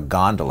kind of a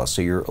gondola,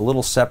 so you're a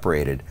little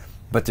separated,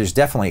 but there's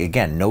definitely,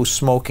 again, no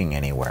smoking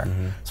anywhere.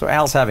 So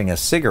Al's having a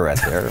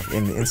cigarette there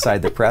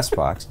inside the press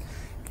box,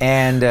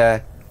 and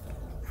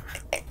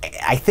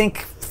I think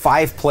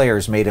 5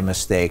 players made a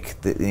mistake.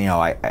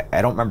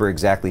 I don't remember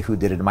exactly who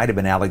did it. It might have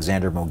been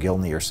Alexander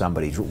Mogilny or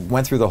somebody.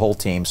 Went through the whole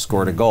team,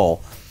 scored a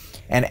goal.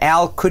 And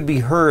Al could be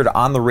heard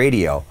on the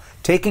radio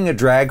taking a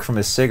drag from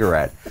his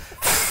cigarette,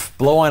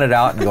 blowing it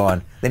out and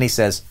going, then he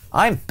says,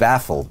 "I'm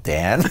baffled,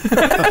 Dan."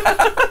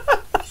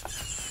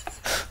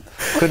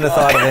 Couldn't have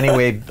thought of any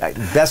way.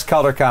 Best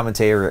color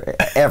commentator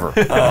ever.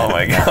 Oh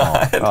my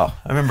God. Oh.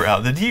 I remember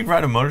Al. Did he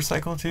ride a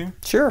motorcycle too?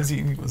 Sure.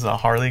 He was a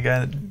Harley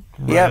guy that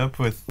rode up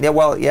with...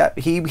 Yeah,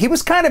 he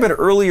was kind of an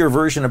earlier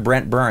version of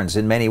Brent Burns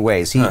in many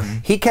ways.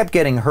 He kept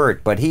getting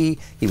hurt, but he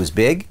was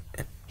big,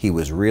 he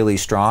was really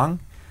strong.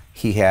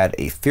 He had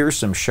a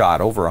fearsome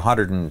shot, over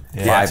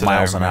 105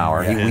 miles an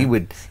hour.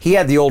 He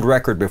had the old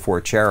record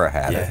before Chara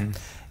had it.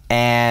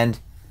 And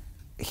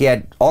he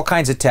had all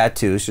kinds of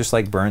tattoos, just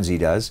like Burnsy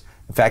does.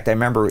 In fact, I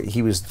remember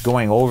he was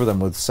going over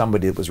them with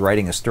somebody that was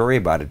writing a story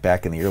about it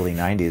back in the early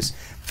 90s,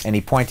 and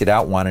he pointed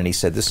out one, and he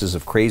said, "This is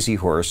of Crazy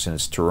Horse, and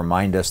it's to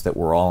remind us that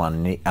we're all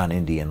on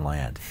Indian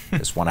land.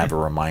 Just want to have a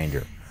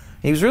reminder."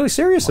 He was really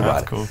serious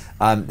about it. Cool.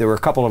 There were a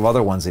couple of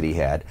other ones that he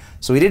had.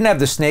 So he didn't have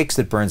the snakes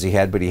that Burnsy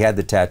had, but he had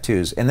the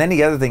tattoos. And then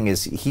the other thing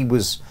is he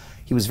was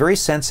very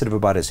sensitive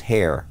about his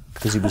hair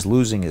because he was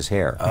losing his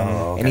hair. Oh,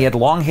 okay. And he had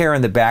long hair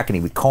in the back, and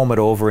he would comb it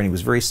over, and he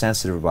was very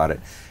sensitive about it.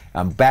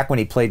 Back when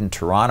he played in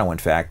Toronto, in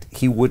fact,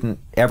 they wouldn't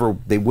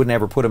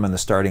ever put him in the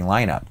starting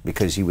lineup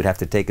because he would have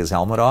to take his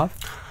helmet off.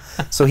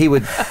 So he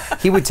would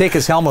take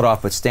his helmet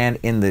off, but stand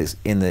in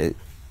the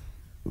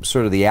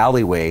sort of the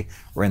alleyway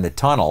or in the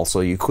tunnel,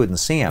 so you couldn't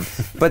see him.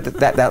 But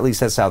that at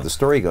least that's how the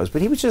story goes.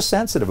 But he was just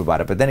sensitive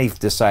about it. But then he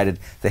decided,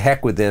 the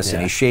heck with this,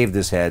 and he shaved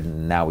his head,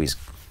 and now he's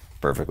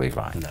perfectly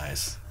fine.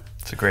 Nice.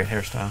 It's a great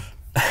hairstyle.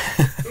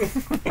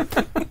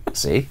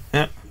 See?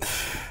 Yeah.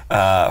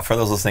 For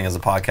those listening as a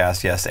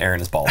podcast, yes,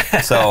 Aaron is bald.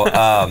 So,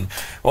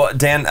 well,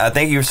 Dan,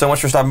 thank you so much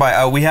for stopping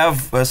by. We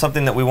have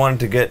something that we wanted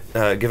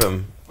to give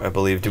him, I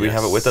believe. Do we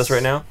have it with us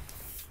right now?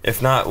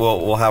 If not,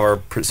 we'll have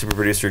our super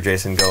producer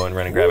Jason go and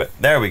run and grab it.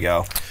 There we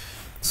go.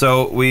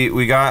 So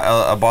we got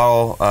a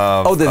bottle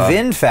of... the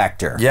Vin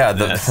Factor. Yeah,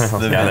 the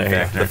Vin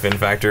Factor. The Vin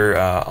Factor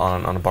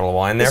on a bottle of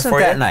wine there Isn't for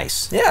you. that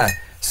nice? Yeah.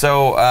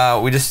 So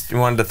we just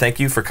wanted to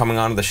thank you for coming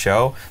on to the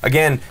show.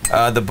 Again,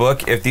 the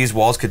book, If These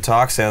Walls Could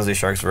Talk, San Jose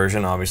Sharks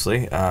version,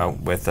 obviously,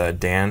 with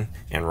Dan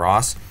and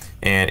Ross.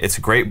 And it's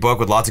a great book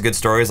with lots of good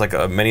stories, like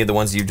many of the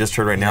ones you just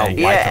heard right now.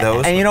 Like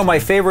those. And my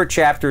favorite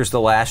chapter is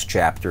the last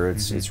chapter.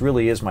 It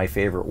really is my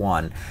favorite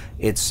one.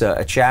 It's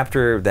a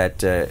chapter that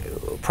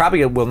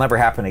probably will never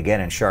happen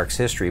again in Sharks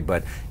history,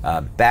 but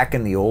back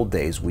in the old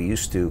days, we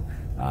used to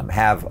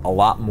have a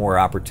lot more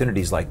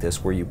opportunities like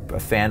this where a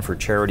fan for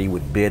charity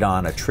would bid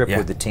on a trip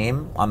with the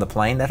team on the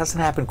plane. That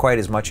doesn't happen quite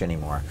as much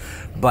anymore.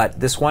 But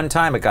this one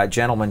time, a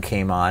gentleman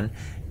came on,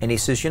 and he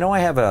says, I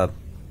have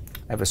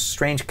a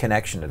strange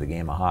connection to the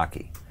game of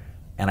hockey.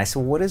 And I said,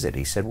 well, what is it?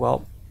 He said,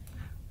 well,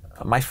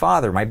 my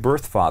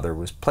birth father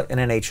was an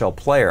NHL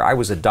player. I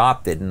was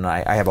adopted, and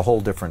I have a whole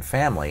different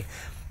family.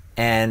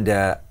 And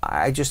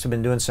I just have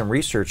been doing some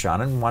research on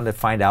it and wanted to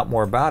find out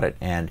more about it.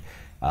 And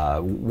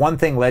One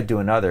thing led to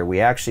another. We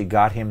actually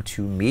got him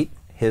to meet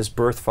his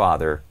birth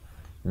father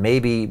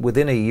maybe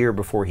within a year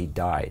before he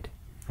died.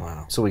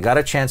 Wow. So we got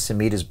a chance to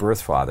meet his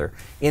birth father.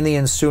 In the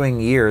ensuing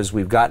years,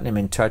 we've gotten him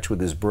in touch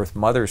with his birth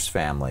mother's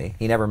family.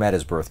 He never met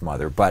his birth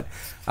mother, but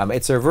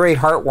it's a very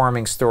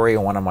heartwarming story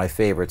and one of my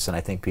favorites, and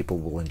I think people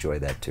will enjoy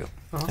that too.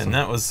 Awesome. And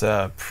that was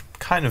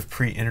kind of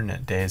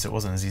pre-internet days. It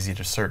wasn't as easy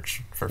to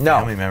search for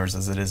family members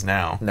as it is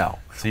now. No.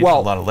 So you did a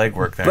lot of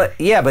legwork there.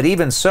 But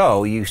even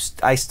so,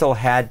 I still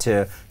had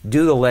to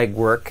do the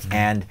legwork,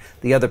 and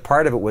the other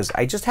part of it was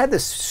I just had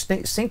this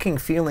sinking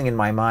feeling in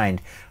my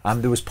mind.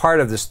 There was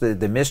part of this,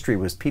 the mystery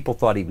was people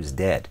thought he was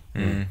dead.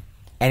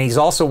 And he's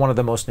also one of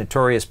the most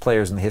notorious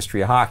players in the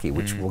history of hockey,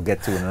 which we'll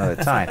get to in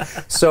another time.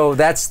 So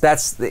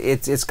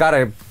it's got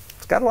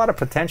a lot of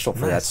potential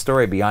for that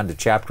story beyond a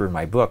chapter in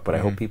my book, but I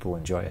hope people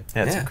enjoy it.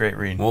 Yeah, it's a great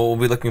read. Well, we'll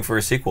be looking for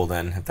a sequel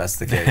then, if that's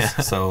the case.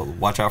 So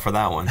watch out for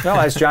that one. No,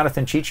 as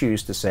Jonathan Chichu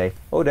used to say,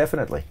 oh,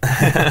 definitely.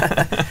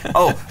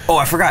 Oh,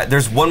 I forgot.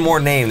 There's one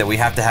more name that we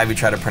have to have you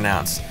try to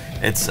pronounce.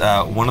 It's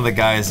one of the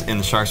guys in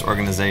the Sharks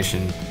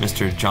organization,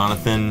 Mr.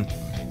 Jonathan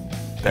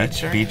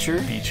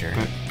Beecher?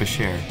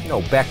 Becher.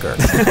 No, Becker.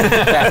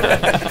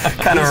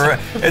 Kind of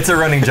it's a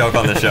running joke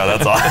on the show,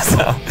 that's all.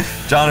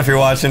 So, John, if you're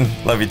watching,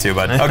 love you too,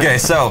 bud. Okay,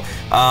 so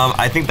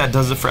I think that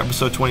does it for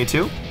episode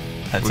 22.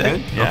 That's We're it.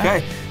 good? Yeah.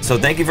 Okay, so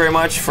thank you very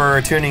much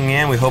for tuning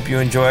in. We hope you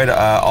enjoyed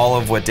all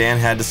of what Dan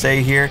had to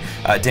say here.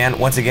 Dan,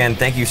 once again,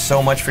 thank you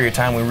so much for your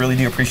time. We really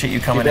do appreciate you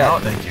coming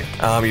out. Thank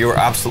you. You are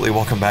absolutely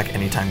welcome back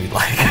anytime you'd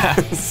like.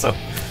 So,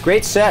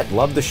 great set.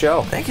 Love the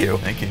show. thank you.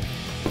 Thank you.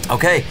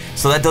 Okay,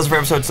 so that does it for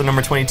episode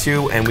number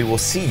 22, and we will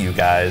see you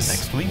guys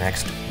next week.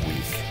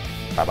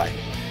 Bye-bye.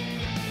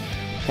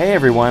 Hey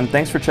everyone,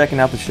 thanks for checking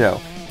out the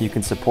show. You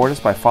can support us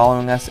by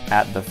following us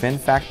at The Fin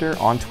Factor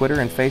on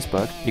Twitter and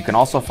Facebook. You can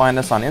also find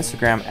us on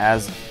Instagram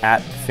as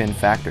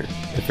 @FinFactor.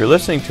 If you're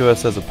listening to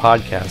us as a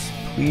podcast,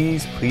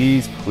 please,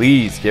 please,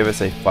 please give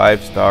us a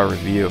 5-star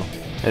review.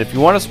 And if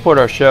you want to support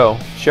our show,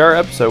 share our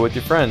episode with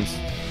your friends.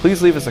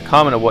 Please leave us a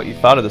comment of what you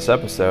thought of this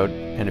episode,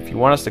 and if you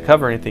want us to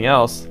cover anything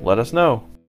else, let us know.